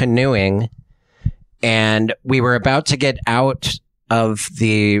were canoeing and we were about to get out of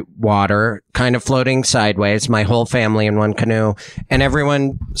the water, kind of floating sideways, my whole family in one canoe. And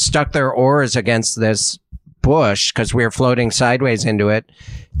everyone stuck their oars against this bush because we were floating sideways into it,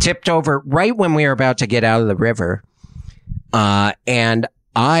 tipped over right when we were about to get out of the river. And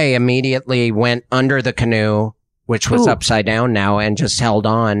I immediately went under the canoe, which was upside down now, and just held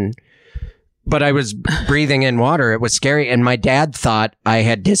on. But I was breathing in water. It was scary. And my dad thought I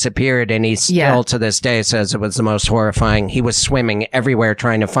had disappeared, and he still to this day says it was the most horrifying. He was swimming everywhere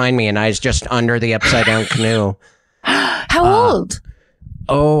trying to find me, and I was just under the upside down canoe. How old?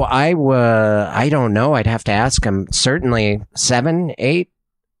 Oh, I don't know. I'd have to ask him. Certainly 7, 8.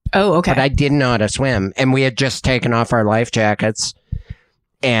 Oh, okay. But I didn't know how to swim. And we had just taken off our life jackets.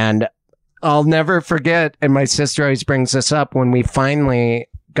 And I'll never forget, and my sister always brings this up, when we finally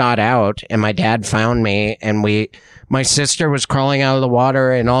got out and my dad found me and my sister was crawling out of the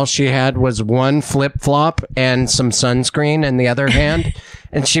water and all she had was one flip-flop and some sunscreen in the other hand.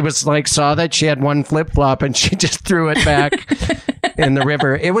 And she was like, saw that she had one flip-flop and she just threw it back in the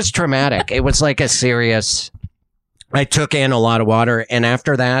river. It was traumatic. It was like I took in a lot of water. And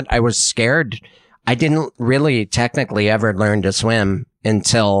after that, I was scared. I didn't really technically ever learn to swim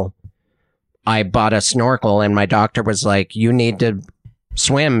until I bought a snorkel and my doctor was like, you need to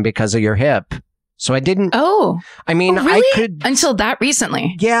swim because of your hip. So I didn't. Oh, I mean, really? I could. Until that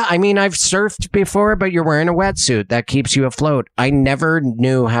recently. Yeah. I mean, I've surfed before, but you're wearing a wetsuit that keeps you afloat. I never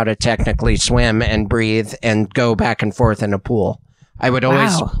knew how to technically swim and breathe and go back and forth in a pool. I would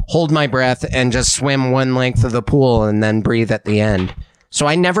always hold my breath and just swim one length of the pool and then breathe at the end. So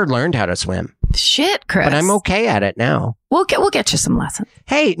I never learned how to swim. Shit, Chris. But I'm okay at it now. We'll get you some lessons.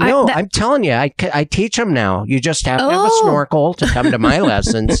 Hey, no, I'm telling you, I teach them now. You just have to have a snorkel to come to my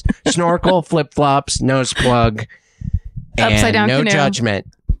lessons. Snorkel, flip-flops, nose plug, and upside down no canoe. judgment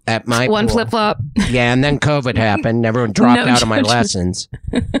at my One pool. flip-flop. Yeah, and then COVID happened. Everyone dropped out of my lessons.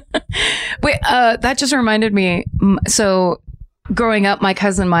 Wait, that just reminded me. So growing up, my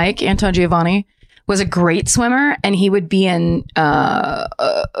cousin Mike, Anton Giovanni, was a great swimmer and he would be in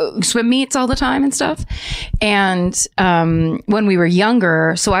swim meets all the time and stuff. And when we were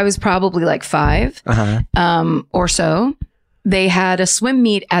younger, so I was probably like 5 or so, they had a swim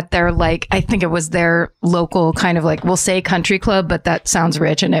meet at their, like, I think it was their local kind of like, we'll say country club, but that sounds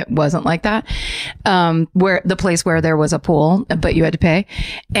rich and it wasn't like that. Where the place where there was a pool, but you had to pay.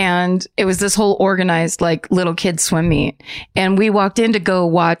 And it was this whole organized, like, little kids swim meet. And we walked in to go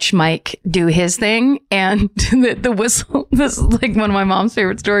watch Mike do his thing. And the whistle, this is like one of my mom's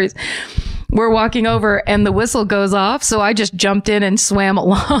favorite stories. We're walking over and the whistle goes off. So I just jumped in and swam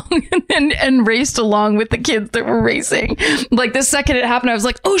along and raced along with the kids that were racing. Like the second it happened, I was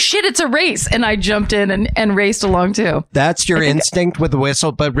like, oh shit, it's a race. And I jumped in and raced along too. That's your instinct with the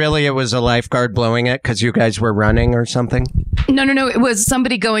whistle, but really it was a lifeguard blowing it because you guys were running or something? No. It was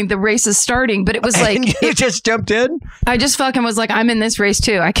somebody going, the race is starting, but it was like. And you just jumped in? I just fucking was like, I'm in this race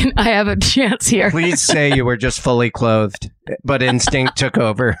too. I have a chance here. Please say you were just fully clothed, but instinct took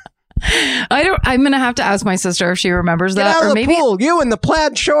over. I'm going to have to ask my sister if she remembers Get that. out of Or the maybe pool, you in the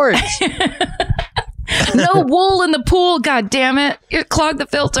plaid shorts. no wool in the pool. God damn it. It clogged the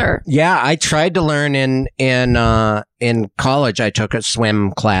filter. Yeah, I tried to learn in college. I took a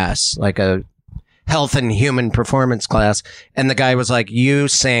swim class, like a health and human performance class. And the guy was like, you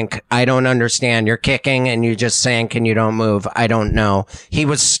sink. I don't understand. You're kicking and you just sink and you don't move. I don't know. He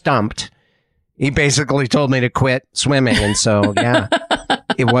was stumped. He basically told me to quit swimming. And so, yeah.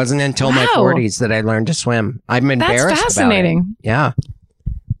 It wasn't until my 40s that I learned to swim. I'm embarrassed That's fascinating. about it. Yeah.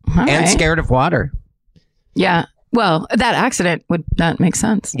 All And right. scared of water. Yeah. Well, that accident that makes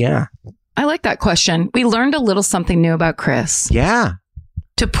sense. Yeah. I like that question. We learned a little something new about Chris. Yeah.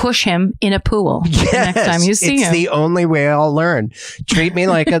 To push him in a pool Yes. next time you see it's him. the only way I'll learn. Treat me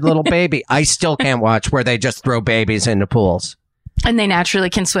like a little baby. I still can't watch where they just throw babies into pools. And they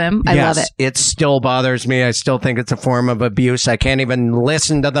naturally can swim. I love it. It still bothers me. I still think it's a form of abuse. I can't even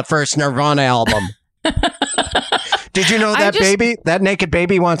listen to the first Nirvana album. Did you know that naked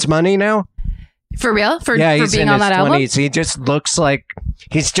baby wants money now? For real? For he's being in on his that album? 20s. He just looks like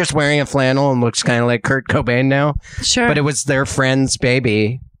he's just wearing a flannel and looks kind of like Kurt Cobain now. Sure. But it was their friend's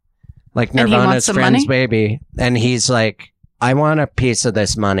baby, like And he wants Nirvana's some friend's money? baby. And he's like, I want a piece of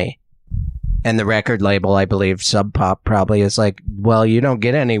this money. And the record label, I believe, Sub Pop probably is like, well, you don't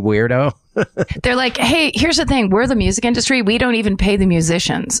get any, weirdo. They're like, hey, here's the thing. We're the music industry. We don't even pay the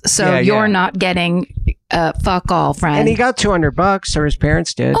musicians. So Yeah, you're yeah. not getting fuck all, friend. And he got $200, or his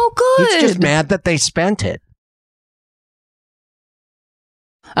parents did. Oh, good. He's just mad that they spent it.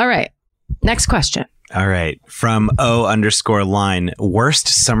 All right. Next question. All right. From O_line, worst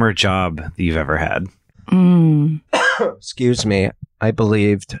summer job that you've ever had? Excuse me. I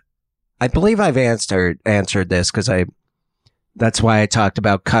believe I've answered this because that's why I talked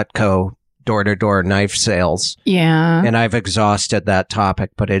about Cutco door-to-door knife sales. Yeah. And I've exhausted that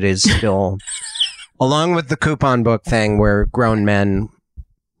topic, but it is still, along with the coupon book thing where grown men,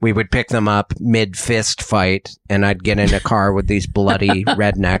 we would pick them up mid-fist fight and I'd get in a car with these bloody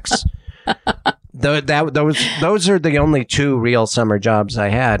rednecks. Those are the only 2 real summer jobs I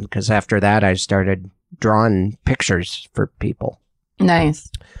had, because after that I started drawing pictures for people.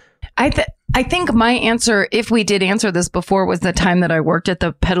 Nice. I think my answer, if we did answer this before, was the time that I worked at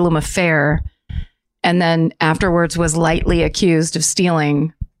the Petaluma Fair and then afterwards was lightly accused of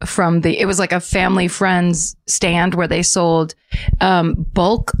stealing from it was like a family friends stand where they sold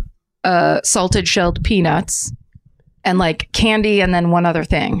bulk salted shelled peanuts and like candy and then one other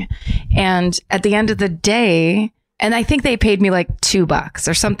thing. And at the end of the day, and I think they paid me like $2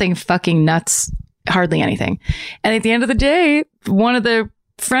 or something fucking nuts, hardly anything. And at the end of the day, one of the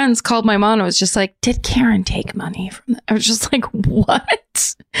friends called my mom and was just like, did Karen take money from that? I was just like,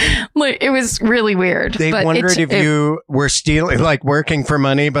 what? Like, it was really weird. They wondered if you were stealing, like working for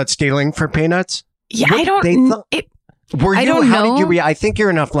money, but stealing for peanuts? Yeah, I don't know. How did you I think you're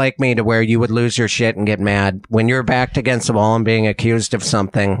enough like me to where you would lose your shit and get mad when you're backed against the wall and being accused of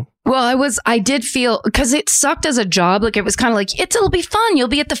something. Well, I did feel, because it sucked as a job. Like, it was kind of like, it'll be fun. You'll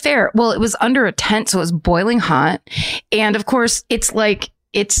be at the fair. Well, it was under a tent, so it was boiling hot. And of course, it's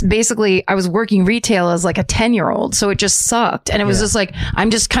basically, I was working retail as like a 10-year-old. So it just sucked. And it was just like, I'm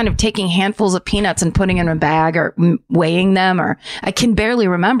just kind of taking handfuls of peanuts and putting in a bag or weighing them, or I can barely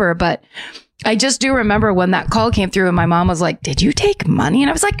remember, but I just do remember when that call came through and my mom was like, did you take money? And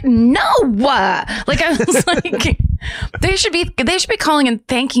I was like, no. Like, I was like, they should be calling and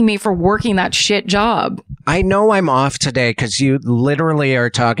thanking me for working that shit job. I know I'm off today because you literally are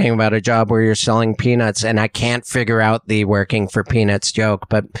talking about a job where you're selling peanuts and I can't figure out the working for peanuts joke,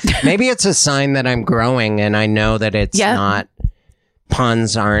 but maybe it's a sign that I'm growing and I know that it's not,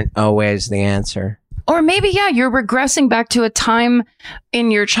 puns aren't always the answer. Or maybe, you're regressing back to a time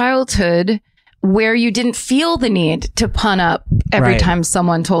in your childhood where you didn't feel the need to pun up every time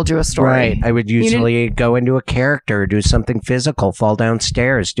someone told you a story. Right. I would usually go into a character, do something physical, fall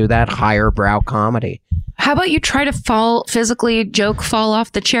downstairs, do that higher brow comedy. How about you try to fall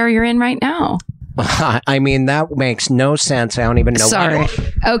off the chair you're in right now? I mean, that makes no sense. I don't even know. Sorry.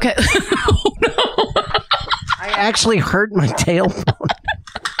 Okay. Oh, no. I actually hurt my tailbone.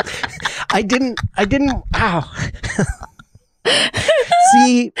 I didn't. Ow.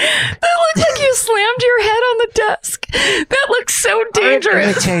 See, that looked like you slammed your head on the desk. That looks so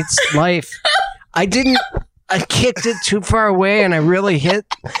dangerous. It imitates life. I kicked it too far away and I really hit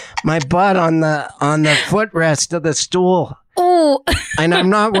my butt on the footrest of the stool. Oh. And I'm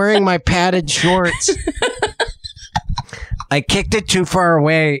not wearing my padded shorts. I kicked it too far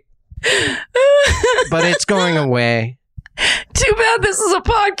away. But it's going away. Too bad this is a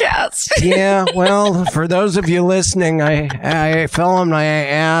podcast. Yeah, well, for those of you listening, I fell on my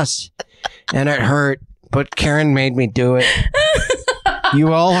ass and it hurt, but Karen made me do it.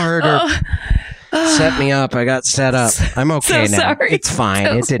 You all heard her set me up. I got set up. I'm okay so now. Sorry. It's fine.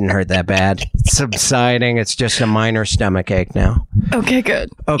 It didn't hurt that bad. It's subsiding. It's just a minor stomach ache now. Okay, good.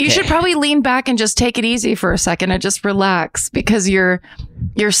 Okay. You should probably lean back and just take it easy for a second and just relax because you're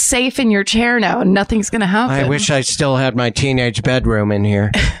safe in your chair now and nothing's going to happen. I wish I still had my teenage bedroom in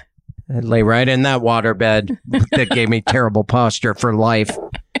here. I'd lay right in that water bed that gave me terrible posture for life.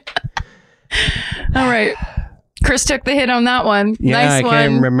 All right. Chris took the hit on that one. Yeah, nice one. I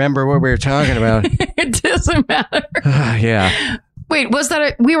can't remember what we were talking about. It doesn't matter. Yeah. Wait, was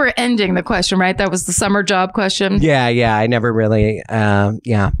that we were ending the question, right? That was the summer job question? Yeah. I never really,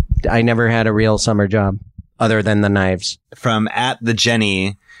 I never had a real summer job other than the knives. From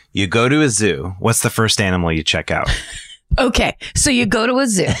 @thejenny, you go to a zoo. What's the first animal you check out? Okay, so you go to a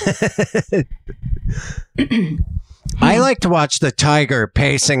zoo. I like to watch the tiger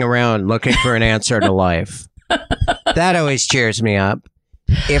pacing around looking for an answer to life. That always cheers me up.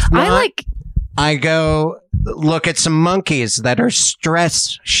 If not, I go look at some monkeys that are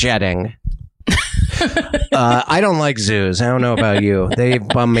stress shedding. I don't like zoos. I don't know about you. They've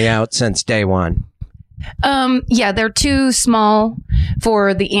bummed me out since day one. Yeah, they're too small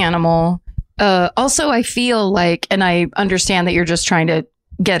for the animal. Also, I feel like, and I understand that you're just trying to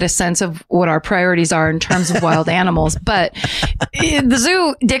get a sense of what our priorities are in terms of wild animals, but the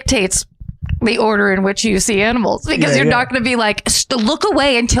zoo dictates the order in which you see animals because you're not going to be like, look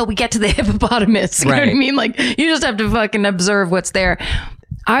away until we get to the hippopotamus. You know what I mean? Like, you just have to fucking observe what's there.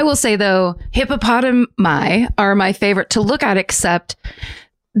 I will say, though, hippopotami are my favorite to look at, except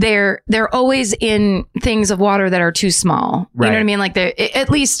they're always in things of water that are too small. You know what I mean? Like, at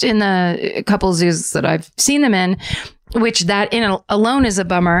least in the couple zoos that I've seen them in, which that in alone is a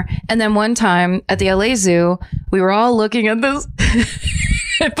bummer. And then one time at the LA Zoo, we were all looking at this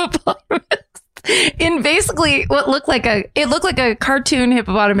hippopotamus in basically what looked like a cartoon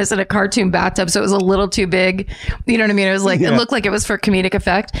hippopotamus in a cartoon bathtub. So it was a little too big. You know what I mean? It was like, it looked like it was for comedic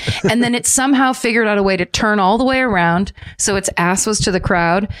effect. And then it somehow figured out a way to turn all the way around. So its ass was to the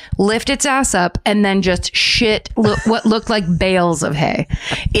crowd, lift its ass up, and then just shit what looked like bales of hay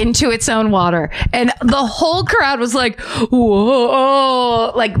into its own water. And the whole crowd was like,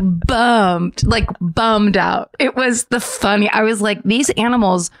 whoa, like bummed out. It was the funny. I was like, these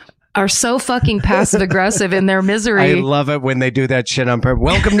animals are so fucking passive aggressive in their misery. I love it when they do that shit on purpose.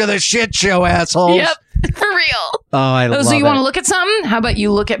 Welcome to the shit show, assholes. Yep, for real. Oh, I love it. So you want to look at something? How about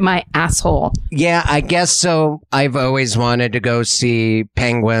you look at my asshole? Yeah, I guess so. I've always wanted to go see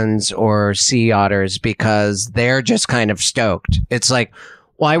penguins or sea otters because they're just kind of stoked. It's like,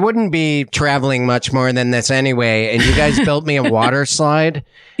 well, I wouldn't be traveling much more than this anyway. And you guys built me a water slide.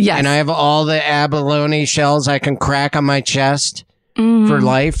 Yes. And I have all the abalone shells I can crack on my chest for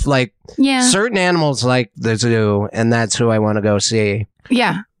life. Like, certain animals like the zoo, and that's who I want to go see.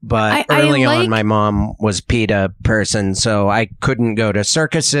 Yeah. But early on, my mom was PETA person, so I couldn't go to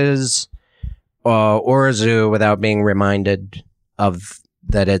circuses or a zoo without being reminded of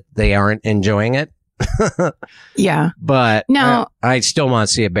that they aren't enjoying it. Yeah. But no, I still want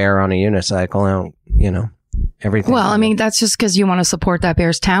to see a bear on a unicycle. I don't, everything. Well, I mean, that's just because you want to support that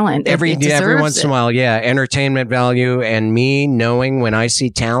bear's talent. Every once in a while, entertainment value, and me knowing when I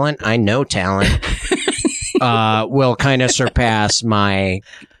see talent, I know talent will kind of surpass my,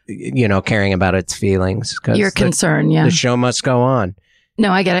 caring about its feelings. Your concern, yeah. The show must go on.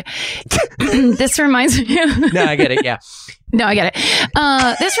 No, I get it. This reminds me. No, I get it. Yeah. No, I get it.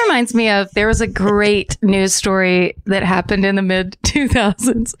 This reminds me of, there was a great news story that happened in the mid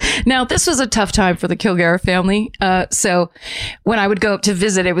 2000s. Now, this was a tough time for the Kilgara family. So when I would go up to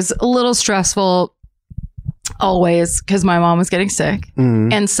visit, it was a little stressful always because my mom was getting sick.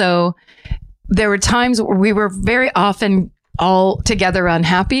 Mm. And so there were times where we were very often all together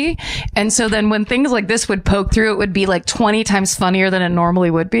unhappy. And so then when things like this would poke through, it would be like 20 times funnier than it normally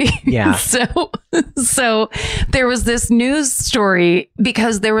would be. Yeah. So there was this news story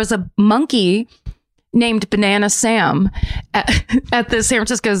because there was a monkey named Banana Sam at the San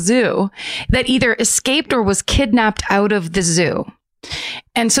Francisco Zoo that either escaped or was kidnapped out of the zoo.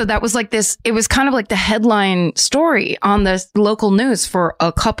 And so that was like this, it was kind of like the headline story on the local news for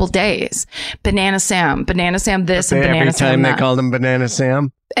a couple days. Banana Sam this and Banana Sam that. Every time they called him Banana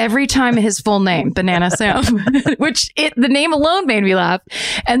Sam? Every time his full name, Banana Sam, the name alone made me laugh.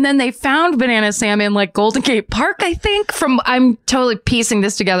 And then they found Banana Sam in like Golden Gate Park, I think, I'm totally piecing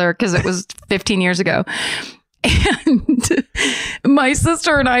this together because it was 15 years ago. And my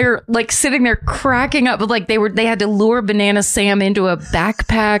sister and I are like sitting there cracking up, but like they had to lure Banana Sam into a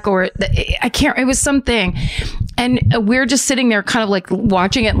backpack it was something. And we're just sitting there kind of like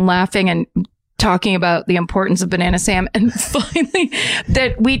watching it and laughing and talking about the importance of Banana Sam. And finally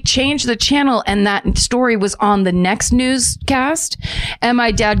that we changed the channel and that story was on the next newscast. And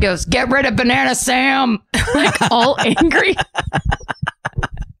my dad goes, "Get rid of Banana Sam," like all angry.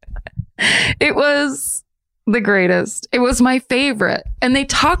 It was the greatest. It was my favorite. And they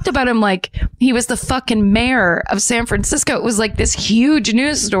talked about him like he was the fucking mayor of San Francisco. It was like this huge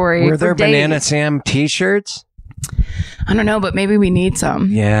news story. Were there Banana Sam t-shirts? I don't know, but maybe we need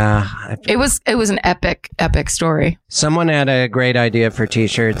some. Yeah. It was an epic story. Someone had a great idea for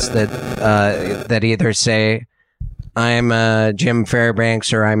t-shirts that either say, "I'm a Jim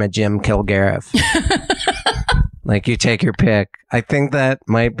Fairbanks" or "I'm a Jim Kilgariff." Like you take your pick. I think that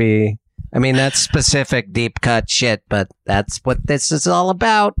might be, I mean, that's specific deep cut shit, but that's what this is all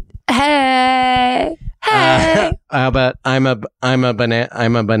about. Hey. But I'm a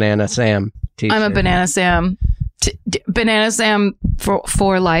Banana Sam t-shirt. I'm a Banana Sam. Banana Sam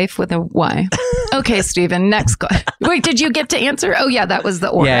for life with a Y. Okay, Steven, next question. Wait, did you get to answer? Oh yeah, that was the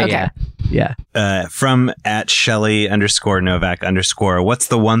order. Yeah, okay. Yeah. From @Shelley_Novak_, what's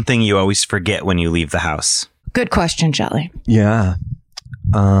the one thing you always forget when you leave the house? Good question, Shelley. Yeah.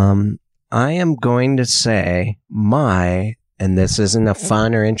 I am going to say and this isn't a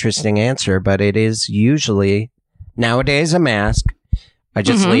fun or interesting answer, but it is usually nowadays a mask. I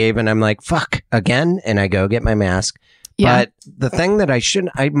just leave and I'm like, fuck, again? And I go get my mask. Yeah. But the thing that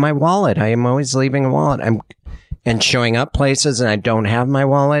my wallet, I am always leaving a wallet. And showing up places and I don't have my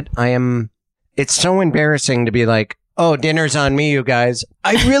wallet. It's so embarrassing to be like, "Oh, dinner's on me, you guys.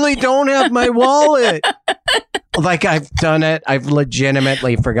 I really don't have my wallet." Like I've done it. I've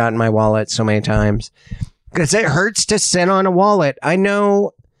legitimately forgotten my wallet so many times because it hurts to sit on a wallet. I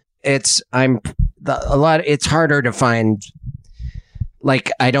know it's harder to find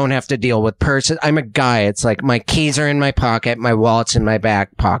Like, I don't have to deal with purses. I'm a guy. It's like my keys are in my pocket, my wallet's in my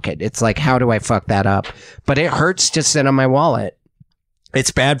back pocket. It's like, how do I fuck that up? But it hurts to sit on my wallet.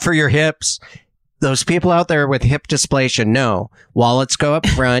 It's bad for your hips. Those people out there with hip dysplasia know wallets go up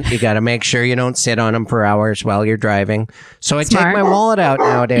front. You got to make sure you don't sit on them for hours while you're driving. So I take my wallet out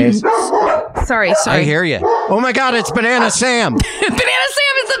nowadays. Sorry. I hear you. Oh my God, it's Banana Sam. Banana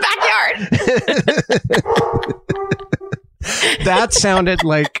Sam is the backyard. That sounded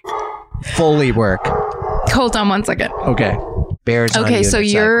like Foley work. Hold on 1 second. Okay. Bears on Okay, so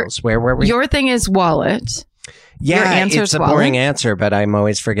unicycles. Where were we? Your thing is wallet. Your Yeah, answer's it's a wallet. boring answer, but I'm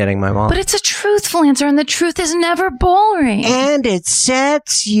always forgetting my wallet. But it's a truthful answer, and the truth is never boring. And it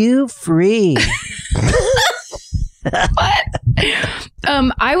sets you free. What?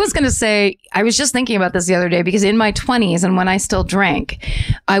 I was going to say, I was just thinking about this the other day because in my 20s and when I still drank,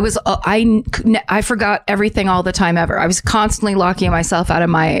 I forgot everything all the time ever. I was constantly locking myself out of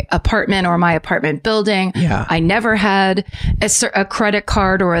my apartment or my apartment building. Yeah. I never had a credit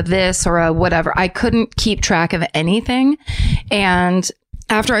card or a this or a whatever. I couldn't keep track of anything. And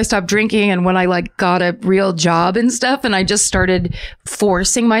after I stopped drinking and when I like got a real job and stuff, and I just started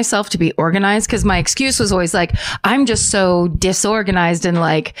forcing myself to be organized because my excuse was always like, I'm just so disorganized and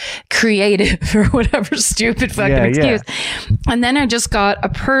like creative or whatever stupid fucking excuse. And then I just got a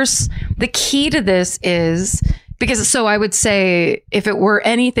purse. The key to this is because so I would say if it were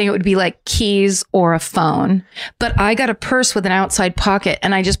anything, it would be like keys or a phone. But I got a purse with an outside pocket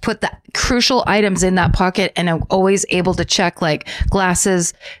and I just put the crucial items in that pocket and I'm always able to check like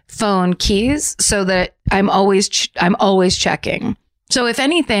glasses, phone, keys so that I'm always checking. So if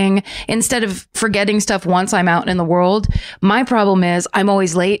anything, instead of forgetting stuff once I'm out in the world, my problem is I'm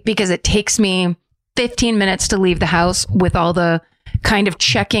always late because it takes me 15 minutes to leave the house with all the kind of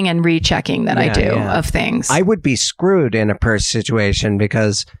checking and rechecking that I do of things. I would be screwed in a purse situation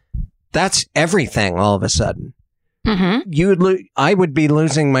because that's everything all of a sudden. Mm-hmm. I would be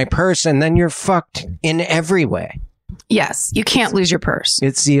losing my purse and then you're fucked in every way. Yes, you can't lose your purse.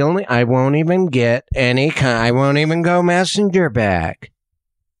 It's the only, I won't even get I won't even go messenger bag.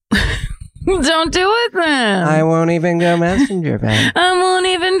 Don't do it then. I won't even go messenger bag. I won't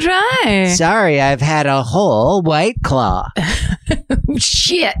even try. Sorry, I've had a whole White Claw.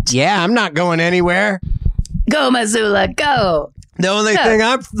 Shit. Yeah, I'm not going anywhere. Go, Missoula, go. The only thing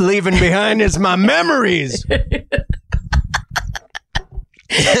I'm leaving behind is my memories.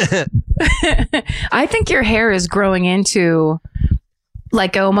 I think your hair is growing into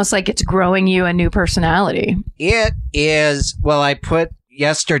like almost like it's growing you a new personality. It is. Well,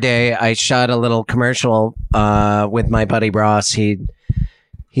 yesterday I shot a little commercial with my buddy Ross. He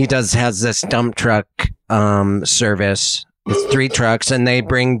has this dump truck service. It's 3 trucks and they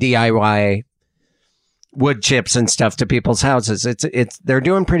bring DIY wood chips and stuff to people's houses. They're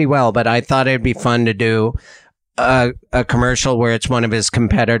doing pretty well, but I thought it'd be fun to do a commercial where it's one of his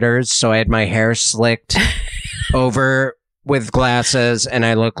competitors. So I had my hair slicked over with glasses and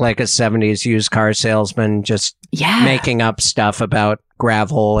I look like a 70s used car salesman just making up stuff about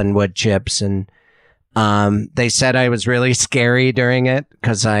gravel and wood chips. And they said I was really scary during it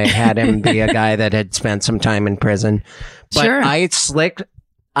because I had him be a guy that had spent some time in prison. But I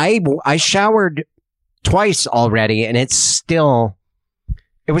showered twice already and it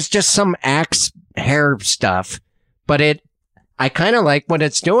was just some Axe hair stuff, but I kind of like what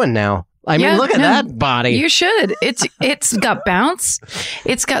it's doing now. I mean, look at that body. You should. It's got bounce.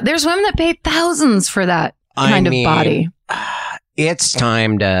 There's women that pay thousands for that kind of body. It's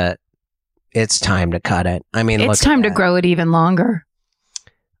time to cut it. I mean, it's time to grow it even longer.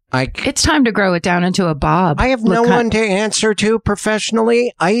 It's time to grow it down into a bob. I have no one to answer to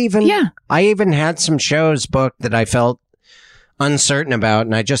professionally. I even had some shows booked that I felt uncertain about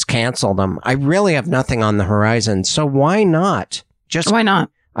and I just canceled them. I really have nothing on the horizon. So why not? Why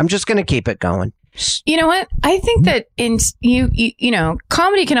not? I'm just going to keep it going. You know what? I think that you know,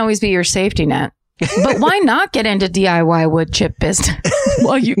 comedy can always be your safety net. But why not get into DIY wood chip business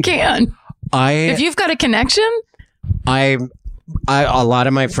while you can? If you've got a connection, a lot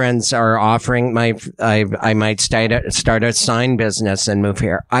of my friends are offering I might start a sign business and move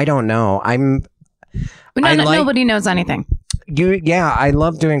here. I don't know. Nobody knows anything. I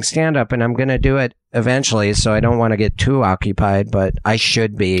love doing stand up and I'm going to do it eventually. So I don't want to get too occupied, but I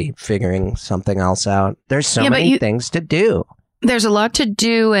should be figuring something else out. There's so many things to do. There's a lot to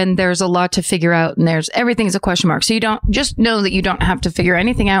do and there's a lot to figure out and everything is a question mark. So you don't just know that you don't have to figure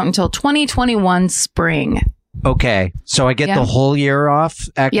anything out until 2021 spring. Okay, so I get Yeah. the whole year off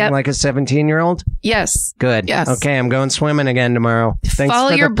acting Yep. like a 17-year-old? Yes. Good. Yes. Okay, I'm going swimming again tomorrow. Thanks Follow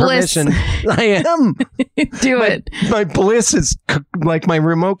for your the bliss. permission. I am. Do it. My bliss is like my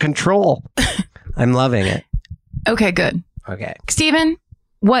remote control. I'm loving it. Okay, good. Okay. Steven,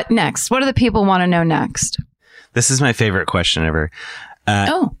 what next? What do the people want to know next? This is my favorite question ever.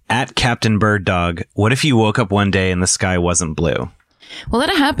 Oh, At Captain Bird Dog, what if you woke up one day and the sky wasn't blue? well, that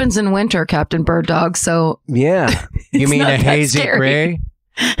happens in winter, Captain Bird Dog. So Yeah. You It's mean not a that hazy scary. gray?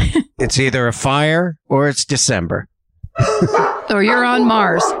 It's either a fire or it's December. or you're on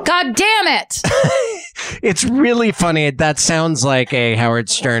Mars. God damn it. It's really funny. That sounds like a Howard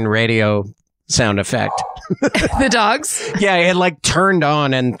Stern radio sound effect. The dogs. Yeah, it like turned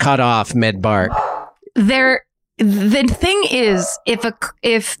on and cut off mid-bark. The thing is,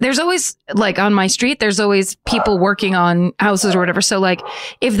 if there's always like on my street, there's always people working on houses or whatever. So like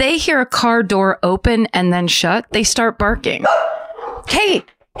if they hear a car door open and then shut, they start barking. Hey, knock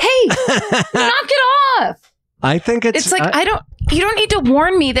it off. I think It's like you don't need to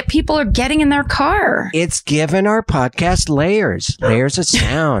warn me that people are getting in their car. It's given our podcast layers of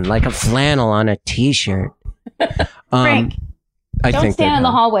sound, like a flannel on a t-shirt. Frank, I don't think stand they in the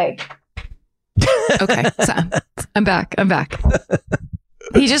have. hallway. Okay, so I'm back.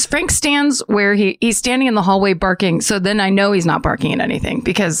 Frank stands where he's standing in the hallway barking. So then I know he's not barking at anything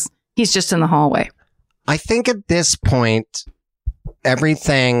because he's just in the hallway. I think at this point,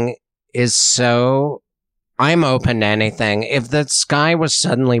 everything is so. I'm open to anything. If the sky was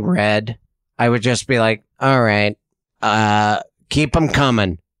suddenly red, I would just be like, all right, keep them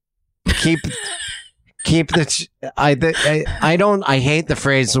coming. Keep the. I don't. I hate the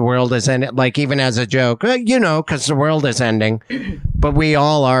phrase "the world is ending." Like even as a joke, because the world is ending. But we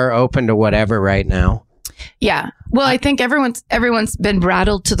all are open to whatever right now. Yeah. Well, I think everyone's been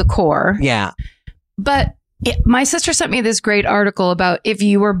rattled to the core. Yeah. But my sister sent me this great article about if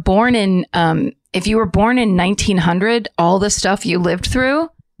you were born in 1900, all the stuff you lived through.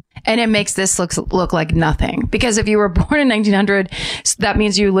 And it makes this look like nothing. Because if you were born in 1900, that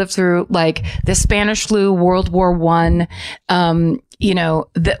means you lived through like the Spanish flu, World War I,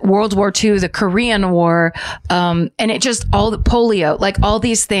 the World War II, the Korean War, and it just all the polio, like all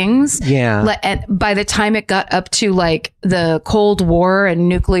these things. Yeah. And by the time it got up to like the Cold War and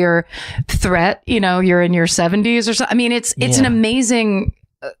nuclear threat, you're in your 70s or something. I mean, it's an amazing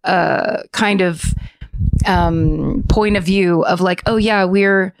kind of point of view of like, oh yeah,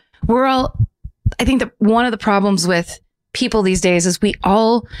 we're all, I think that one of the problems with people these days is we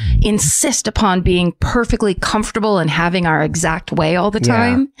all insist upon being perfectly comfortable and having our exact way all the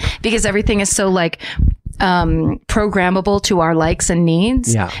time because everything is so like programmable to our likes and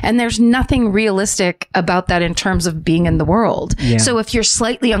needs. Yeah. And there's nothing realistic about that in terms of being in the world. Yeah. So if you're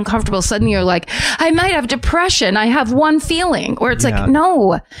slightly uncomfortable, suddenly you're like, I might have depression. I have one feeling. Or it's like,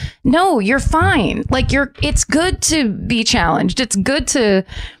 no, you're fine. Like it's good to be challenged. It's good to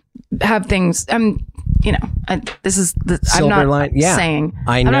have things. This is I'm not saying.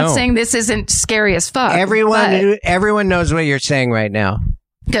 I know. I'm not saying this isn't scary as fuck. Everyone knows what you're saying right now.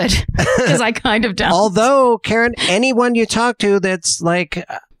 Good, because I kind of don't. Although, Karen, anyone you talk to that's like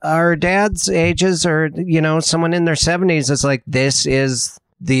our dad's ages or, someone in their 70s is like, this is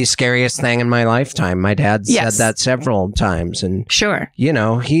the scariest thing in my lifetime. My dad said that several times. And, sure.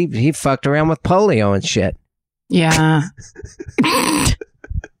 He fucked around with polio and shit. Yeah. I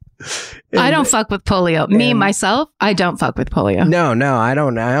don't fuck with polio. Me, myself, I don't fuck with polio. No, I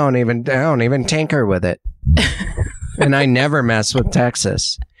don't even tinker with it. And I never mess with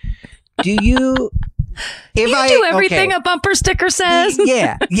Texas. Do you? If you do everything a bumper sticker says.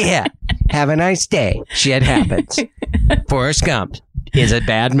 Yeah. Have a nice day. Shit happens. Forrest Gump is a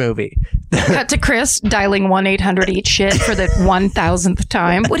bad movie. Cut to Chris dialing 1-800-EAT shit for the 1000th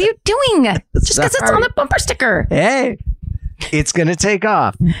time. What are you doing? Just because it's on the bumper sticker. Hey, it's gonna take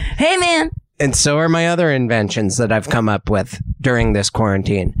off. Hey, man. And so are my other inventions that I've come up with during this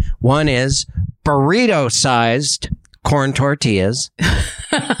quarantine. One is burrito-sized corn tortillas.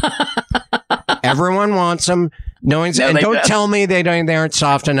 Everyone wants them. And don't tell me they aren't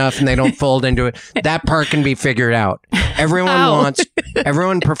soft enough and they don't fold into it. That part can be figured out. Everyone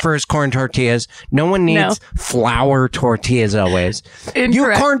prefers corn tortillas. No one needs flour tortillas always. Incorrect.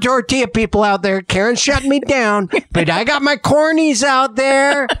 You corn tortilla people out there, Karen shut me down, but I got my cornies out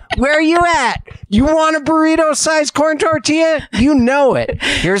there. Where are you at? You want a burrito-sized corn tortilla? You know it.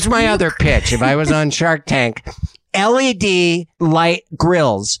 Here's my other pitch. If I was on Shark Tank, LED light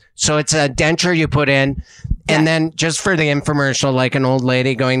grills. So it's a denture you put in. And then just for the infomercial, like an old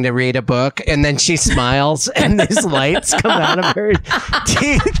lady going to read a book, and then she smiles and these lights come out of her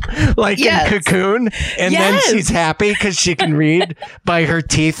teeth like in Cocoon. And then she's happy because she can read by her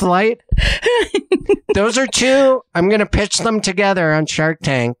teeth light. Those are two. I'm going to pitch them together on Shark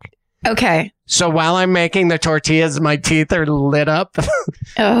Tank. Okay. So while I'm making the tortillas, my teeth are lit up.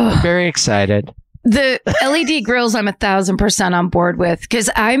 I'm very excited. The LED grills, I'm 1,000% on board with, because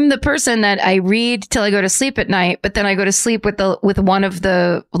I'm the person that I read till I go to sleep at night, but then I go to sleep with one of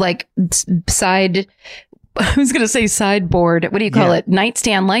the like side. I was going to say sideboard. What do you call it?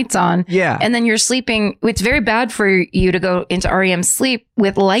 Nightstand lights on. Yeah. And then you're sleeping. It's very bad for you to go into REM sleep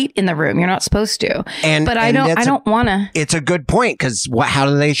with light in the room. You're not supposed to. But I don't want to. It's a good point, because how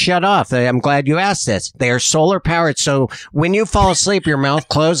do they shut off? I'm glad you asked this. They are solar powered. So when you fall asleep, your mouth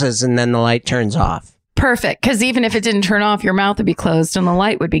closes and then the light turns off. Perfect. Because even if it didn't turn off, your mouth would be closed and the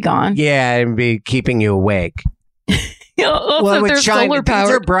light would be gone. Yeah. It'd be keeping you awake. Well, they're solar powered.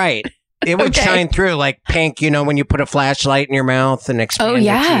 These are bright. It would shine through like pink, when you put a flashlight in your mouth and expand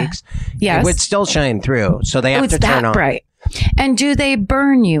your cheeks. Yes. It would still shine through. So they have to turn on. Bright. And do they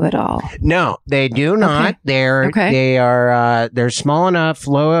burn you at all? No, they do not. Okay. They're small enough,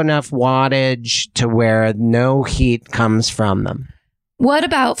 low enough wattage to where no heat comes from them. What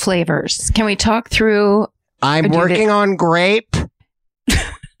about flavors? Can we talk through? I'm working on grape.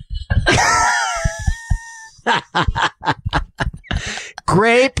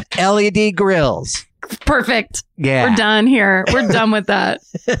 Grape LED grills. Perfect. Yeah. We're done here. We're done with that.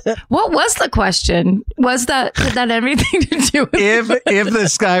 What was the question? Did that have anything to do with if the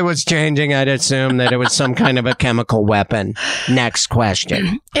sky was changing, I'd assume that it was some kind of a chemical weapon. Next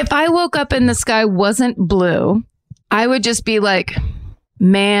question. If I woke up and the sky wasn't blue, I would just be like,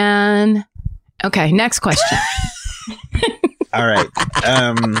 man. Okay, next question. All right.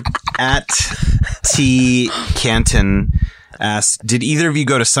 At T Canton asked, did either of you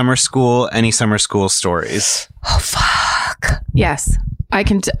go to summer school? Any summer school stories? Oh, fuck. Yes. I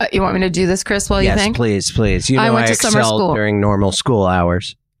can. You want me to do this, Chris, while you think? Yes, please. I went to summer school during normal school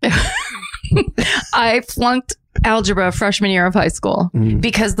hours. I flunked algebra freshman year of high school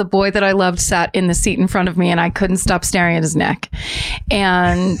because the boy that I loved sat in the seat in front of me and I couldn't stop staring at his neck.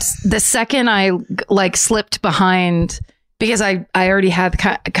 And the second I slipped behind, because I already had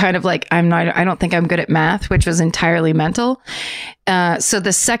kind of like, I don't think I'm good at math, which was entirely mental. So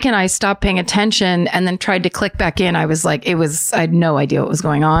the second I stopped paying attention and then tried to click back in, I had no idea what was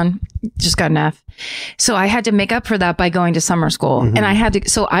going on. Just got an F. So I had to make up for that by going to summer school. And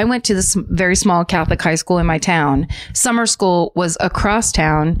so I went to this very small Catholic high school in my town. Summer school was across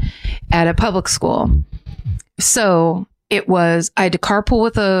town at a public school. So I had to carpool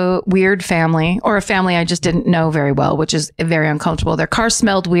with a weird family, or a family I just didn't know very well, which is very uncomfortable. Their car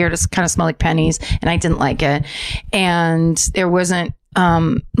smelled weird. It kind of smelled like pennies, and I didn't like it. And there wasn't,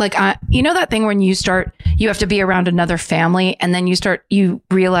 that thing when you have to be around another family, and then you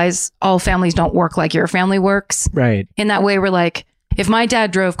realize all families don't work like your family works. Right. In that way, we're like, if my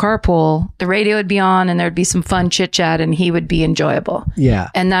dad drove carpool, the radio would be on and there'd be some fun chit chat and he would be enjoyable. Yeah.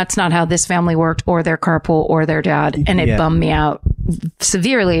 And that's not how this family worked, or their carpool, or their dad. And it bummed me out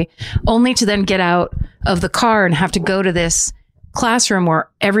severely, only to then get out of the car and have to go to this classroom where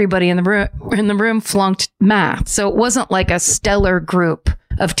everybody in the room flunked math. So it wasn't like a stellar group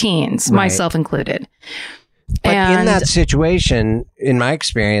of teens, myself included. But in that situation, in my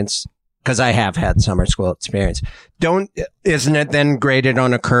experience, because I have had summer school experience, isn't it then graded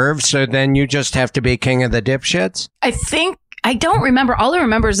on a curve? So then you just have to be king of the dipshits? I don't remember. All I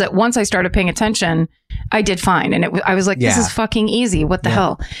remember is that once I started paying attention, I did fine. And I was like, this is fucking easy. What the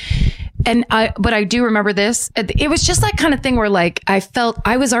hell? But I do remember this. It was just that kind of thing where like, I felt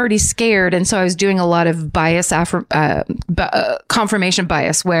I was already scared. And so I was doing a lot of confirmation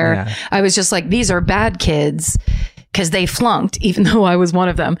bias where I was just like, these are bad kids, because they flunked, even though I was one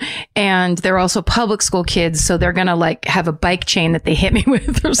of them. And they're also public school kids. So they're going to like have a bike chain that they hit me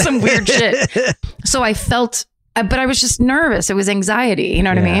with or some weird shit. So I felt, but I was just nervous. It was anxiety. You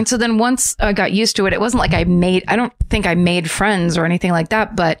know what I mean? So then once I got used to it, it wasn't like I don't think I made friends or anything like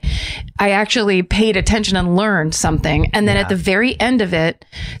that, but I actually paid attention and learned something. And then at the very end of it,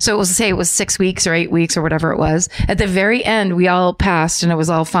 so it was 6 weeks or 8 weeks or whatever it was. At the very end, we all passed and it was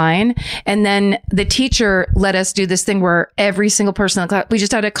all fine. And then the teacher let us do this thing where every single person in the class, we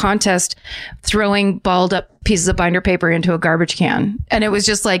just had a contest throwing balled up pieces of binder paper into a garbage can. And it was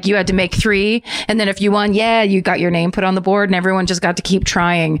just like, you had to make 3. And then if you won, you got your name put on the board and everyone just got to keep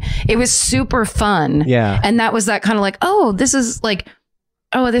trying. It was super fun. Yeah. And that was that kind of like, oh, this is like,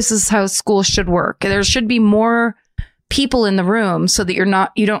 oh, this is how school should work. There should be more people in the room so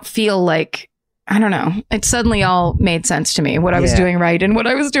that you don't feel like, I don't know. It suddenly all made sense to me, what I was doing right and what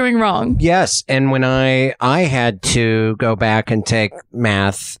I was doing wrong. Yes. And when I had to go back and take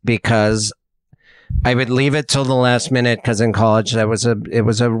math because I would leave it till the last minute because in college it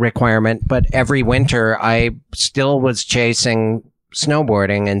was a requirement. But every winter I still was chasing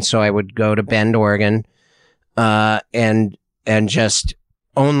snowboarding. And so I would go to Bend, Oregon, and just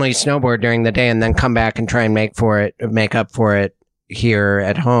only snowboard during the day and then come back and try and make up for it here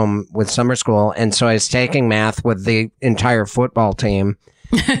at home with summer school. And so I was taking math with the entire football team.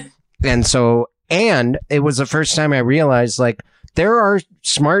 And it was the first time I realized, like, there are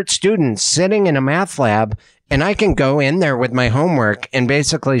smart students sitting in a math lab and I can go in there with my homework and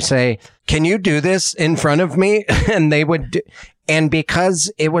basically say, can you do this in front of me? And they would and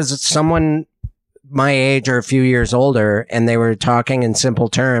because it was someone my age or a few years older and they were talking in simple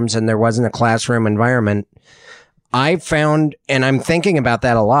terms and there wasn't a classroom environment, I found, and I'm thinking about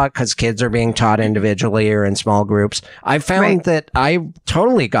that a lot because kids are being taught individually or in small groups. I found that I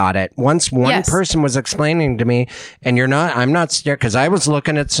totally got it. Once one person was explaining to me, and I'm not scared because I was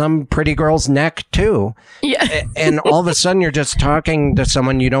looking at some pretty girl's neck too. Yeah. And all of a sudden you're just talking to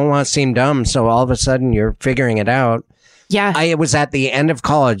someone, you don't want to seem dumb. So all of a sudden you're figuring it out. Yeah. I was at the end of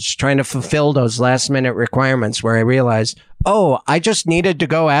college trying to fulfill those last minute requirements where I realized, I just needed to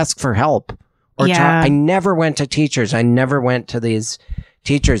go ask for help. I never went to teachers. I never went to these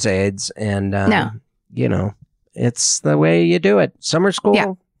teachers' aides. And, it's the way you do it. Summer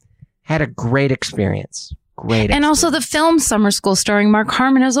school had a great experience. And also the film Summer School starring Mark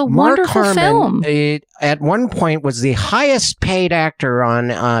Harmon is a wonderful film. At one point was the highest paid actor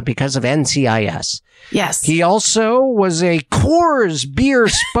on because of NCIS. Yes. He also was a Coors beer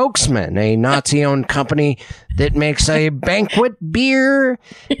spokesman, a Nazi-owned company that makes a banquet beer.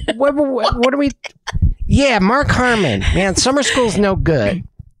 What are we? Yeah, Mark Harmon. Man, Summer School's no good.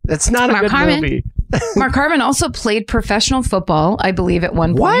 It's not a good movie. Mark Harmon also played professional football, I believe, at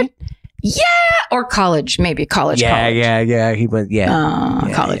one point. What? Yeah, or college, maybe college. Yeah. He went,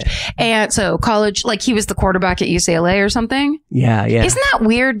 college. Yeah. And so college, like he was the quarterback at UCLA or something. Yeah. Isn't that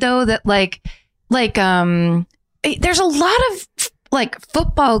weird though? That there's a lot of like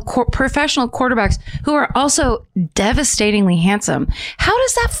football professional quarterbacks who are also devastatingly handsome. How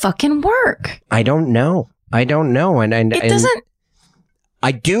does that fucking work? I don't know. And it doesn't.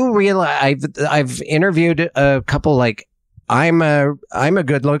 I do realize I've interviewed a couple like. I'm a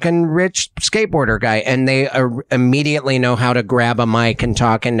good looking rich skateboarder guy and they immediately know how to grab a mic and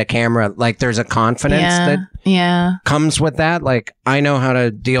talk into camera. Like there's a confidence that comes with that. Like I know how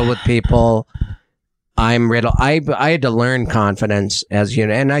to deal with people. I had to learn confidence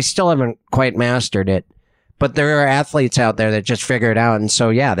and I still haven't quite mastered it, but there are athletes out there that just figure it out. And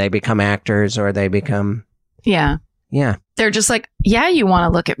so, they become actors or they become. Yeah. They're just like, you want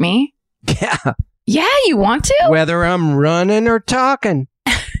to look at me. Yeah. Yeah, you want to? Whether I'm running or talking.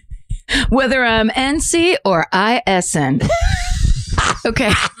 Whether I'm NC or ISN.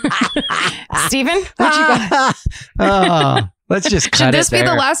 Okay. Steven, what you got? Let's just cut Should it this be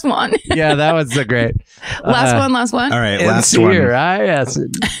the last one? Yeah, that was the great. Last one. All right, last NC one. Or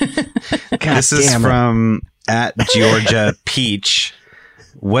ISN. This is from at Georgia Peach.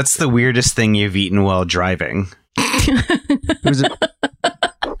 What's the weirdest thing you've eaten while driving?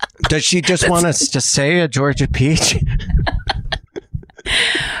 Does she just want us to say a Georgia Peach?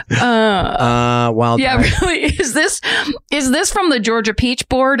 Really? Is this from the Georgia Peach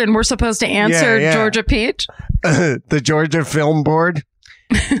Board and we're supposed to answer Georgia Peach? The Georgia Film Board,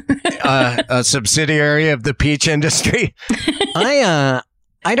 a subsidiary of the peach industry. I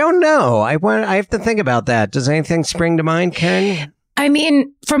don't know. I have to think about that. Does anything spring to mind, Karen? I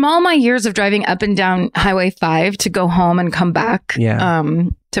mean, from all my years of driving up and down Highway 5 to go home and come back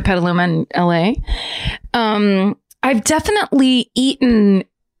to Petaluma in LA, I've definitely eaten,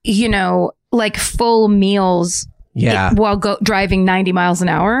 like full meals while driving 90 miles an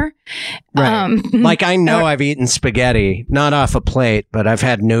hour. Right. Like I know I've eaten spaghetti, not off a plate, but I've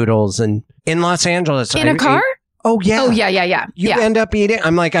had noodles and in Los Angeles. In a car? Oh, yeah. Oh, yeah. You end up eating.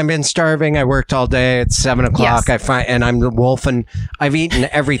 I'm like, I've been starving. I worked all day. It's 7:00. Yes. And I'm the wolf and I've eaten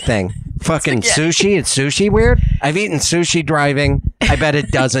everything. Fucking sushi. Is sushi weird? I've eaten sushi driving, I bet a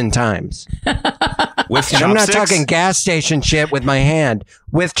dozen times. With chopsticks? I'm not talking gas station shit with my hand.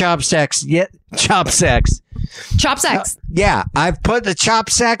 With chopsticks. Yeah, chopsticks. Chopsticks. I've put the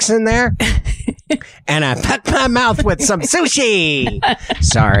chopsticks in there and I put my mouth with some sushi.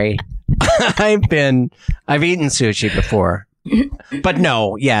 Sorry. I've eaten sushi before, but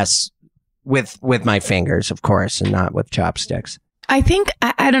no, yes, with my fingers, of course, and not with chopsticks. I think,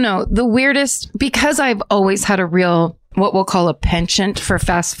 I don't know, the weirdest, because I've always had a real, what we'll call a penchant for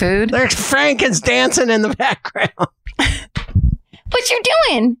fast food. There's Frank is dancing in the background. What you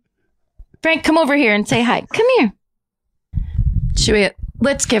doing? Frank, come over here and say hi. Come here.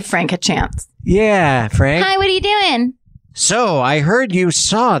 Let's give Frank a chance. Yeah, Frank. Hi, what are you doing? So I heard you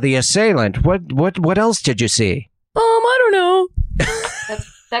saw the assailant. What else did you see? I don't know.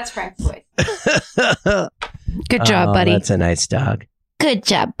 That's Frank's voice. Good job, buddy. That's a nice dog. Good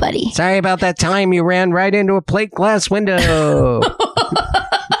job, buddy. Sorry about that time you ran right into a plate glass window.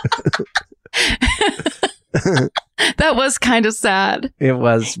 That was kind of sad. It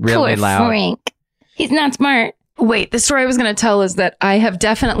was really Poor loud. Frank. He's not smart. Wait, the story I was going to tell is that I have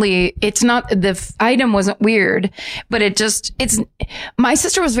definitely, it's not, item wasn't weird, but my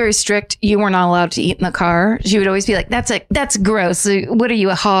sister was very strict. You were not allowed to eat in the car. She would always be like, that's gross. What are you,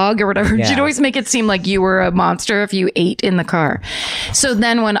 a hog or whatever? Yeah. She'd always make it seem like you were a monster if you ate in the car. So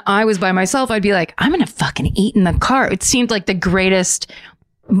then when I was by myself, I'd be like, I'm going to fucking eat in the car. It seemed like the greatest,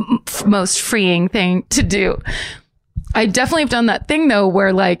 most freeing thing to do. I definitely have done that thing though,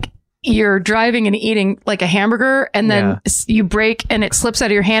 where like, you're driving and eating like a hamburger and then you brake and it slips out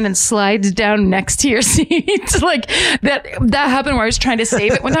of your hand and slides down next to your seat. Like that happened where I was trying to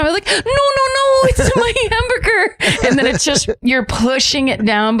save it one time. I was like, no, it's my hamburger. And then it's just, you're pushing it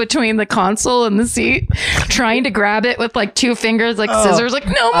down between the console and the seat, trying to grab it with like two fingers, like scissors. Like,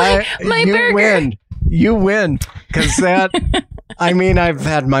 no, my burger. You win. Cause that, I mean, I've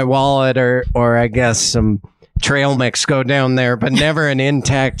had my wallet or I guess some trail mix go down there, but never an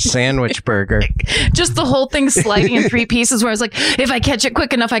intact sandwich burger. Just the whole thing sliding in three pieces where I was like, if I catch it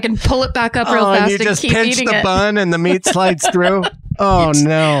quick enough, I can pull it back up real fast and you just keep pinch eating the it. bun and the meat slides through. Oh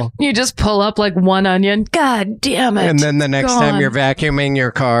no. You just pull up like one onion. God damn it. And then the next time you're vacuuming your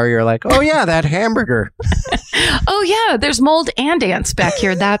car, you're like, oh yeah, that hamburger. Oh yeah, there's mold and ants back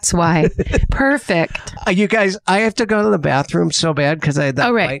here. That's why. Perfect. You guys, I have to go to the bathroom so bad because I had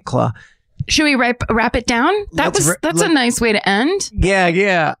that White Claw. Should we wrap it down? That's a nice way to end.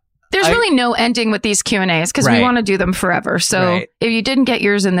 Yeah. There's really no ending with these Q&As because we want to do them forever. So if you didn't get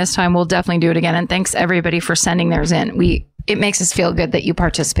yours in this time, we'll definitely do it again. And thanks everybody for sending theirs in. It makes us feel good that you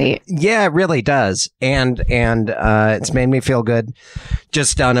participate. Yeah, it really does. And it's made me feel good.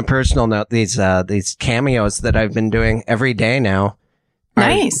 Just on a personal note, these cameos that I've been doing every day now.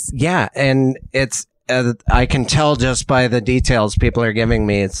 Nice. And it's, I can tell just by the details people are giving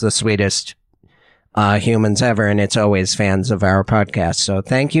me, it's the sweetest humans ever, and it's always fans of our podcast. So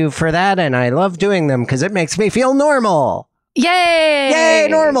thank you for that, and I love doing them because it makes me feel normal. Yay! Yay,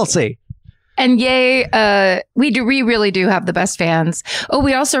 normalcy. And yay, we really do have the best fans. Oh,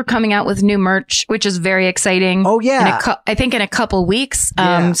 we also are coming out with new merch, which is very exciting. Oh yeah. I think in a couple weeks.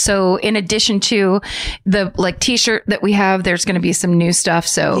 So in addition to the like t-shirt that we have, there's going to be some new stuff.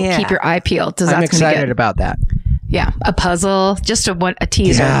 So keep your eye peeled. I'm excited about that. Yeah. A puzzle, just a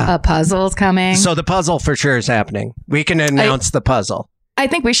teaser. Yeah. A puzzle's coming. So the puzzle for sure is happening. We can announce the puzzle. I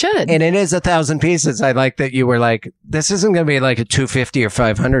think we should. And it is 1,000 pieces. I like that you were like, this isn't going to be like a 250 or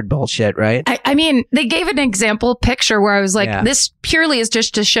 500 bullshit, right? I mean, they gave an example picture where I was like, this purely is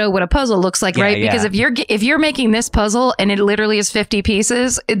just to show what a puzzle looks like, right? Because if you're making this puzzle and it literally is 50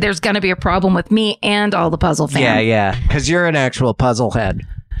 pieces, there's going to be a problem with me and all the puzzle fans. Yeah. Because you're an actual puzzle head.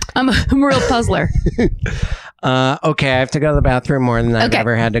 I'm a real puzzler. Okay, I have to go to the bathroom more than I've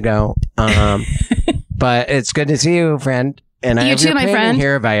ever had to go. But it's good to see you, friend. And I have your painting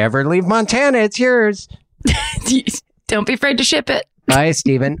here. If I ever leave Montana, it's yours. Don't be afraid to ship it. Bye,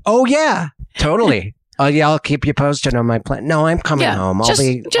 Steven. Oh, yeah. Totally. I'll keep you posted on my plan. No, I'm coming home. I'll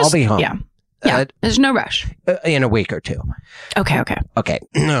be home. Yeah. There's no rush. In a week or two. Okay.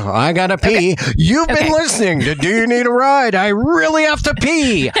 No, I gotta pee. Okay. You've been listening to Do You Need a Ride? I really have to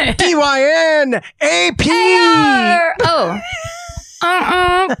pee. DYNAP.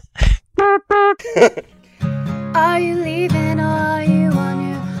 Are you leaving or are you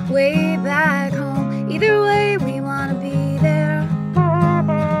on your way back home? Either way, we want to be there.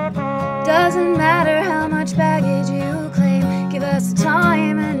 Doesn't matter how much baggage you claim. Give us a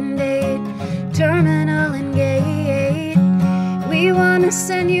time and date, terminal and gate. We want to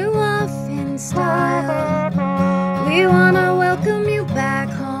send you off in style. We want to welcome you back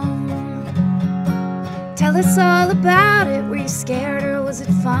home. Tell us all about it. Were you scared or was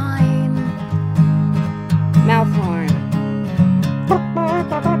it fine? Mouth horn.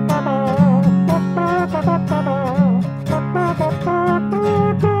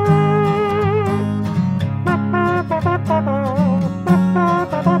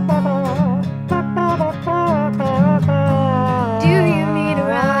 Do you need a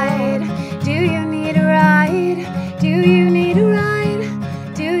ride? Do you need a ride? Do you need a ride?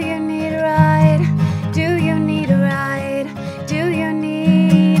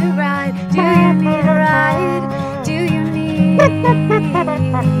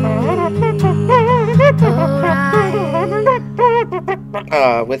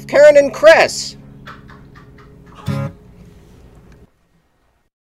 with Karen and Chris.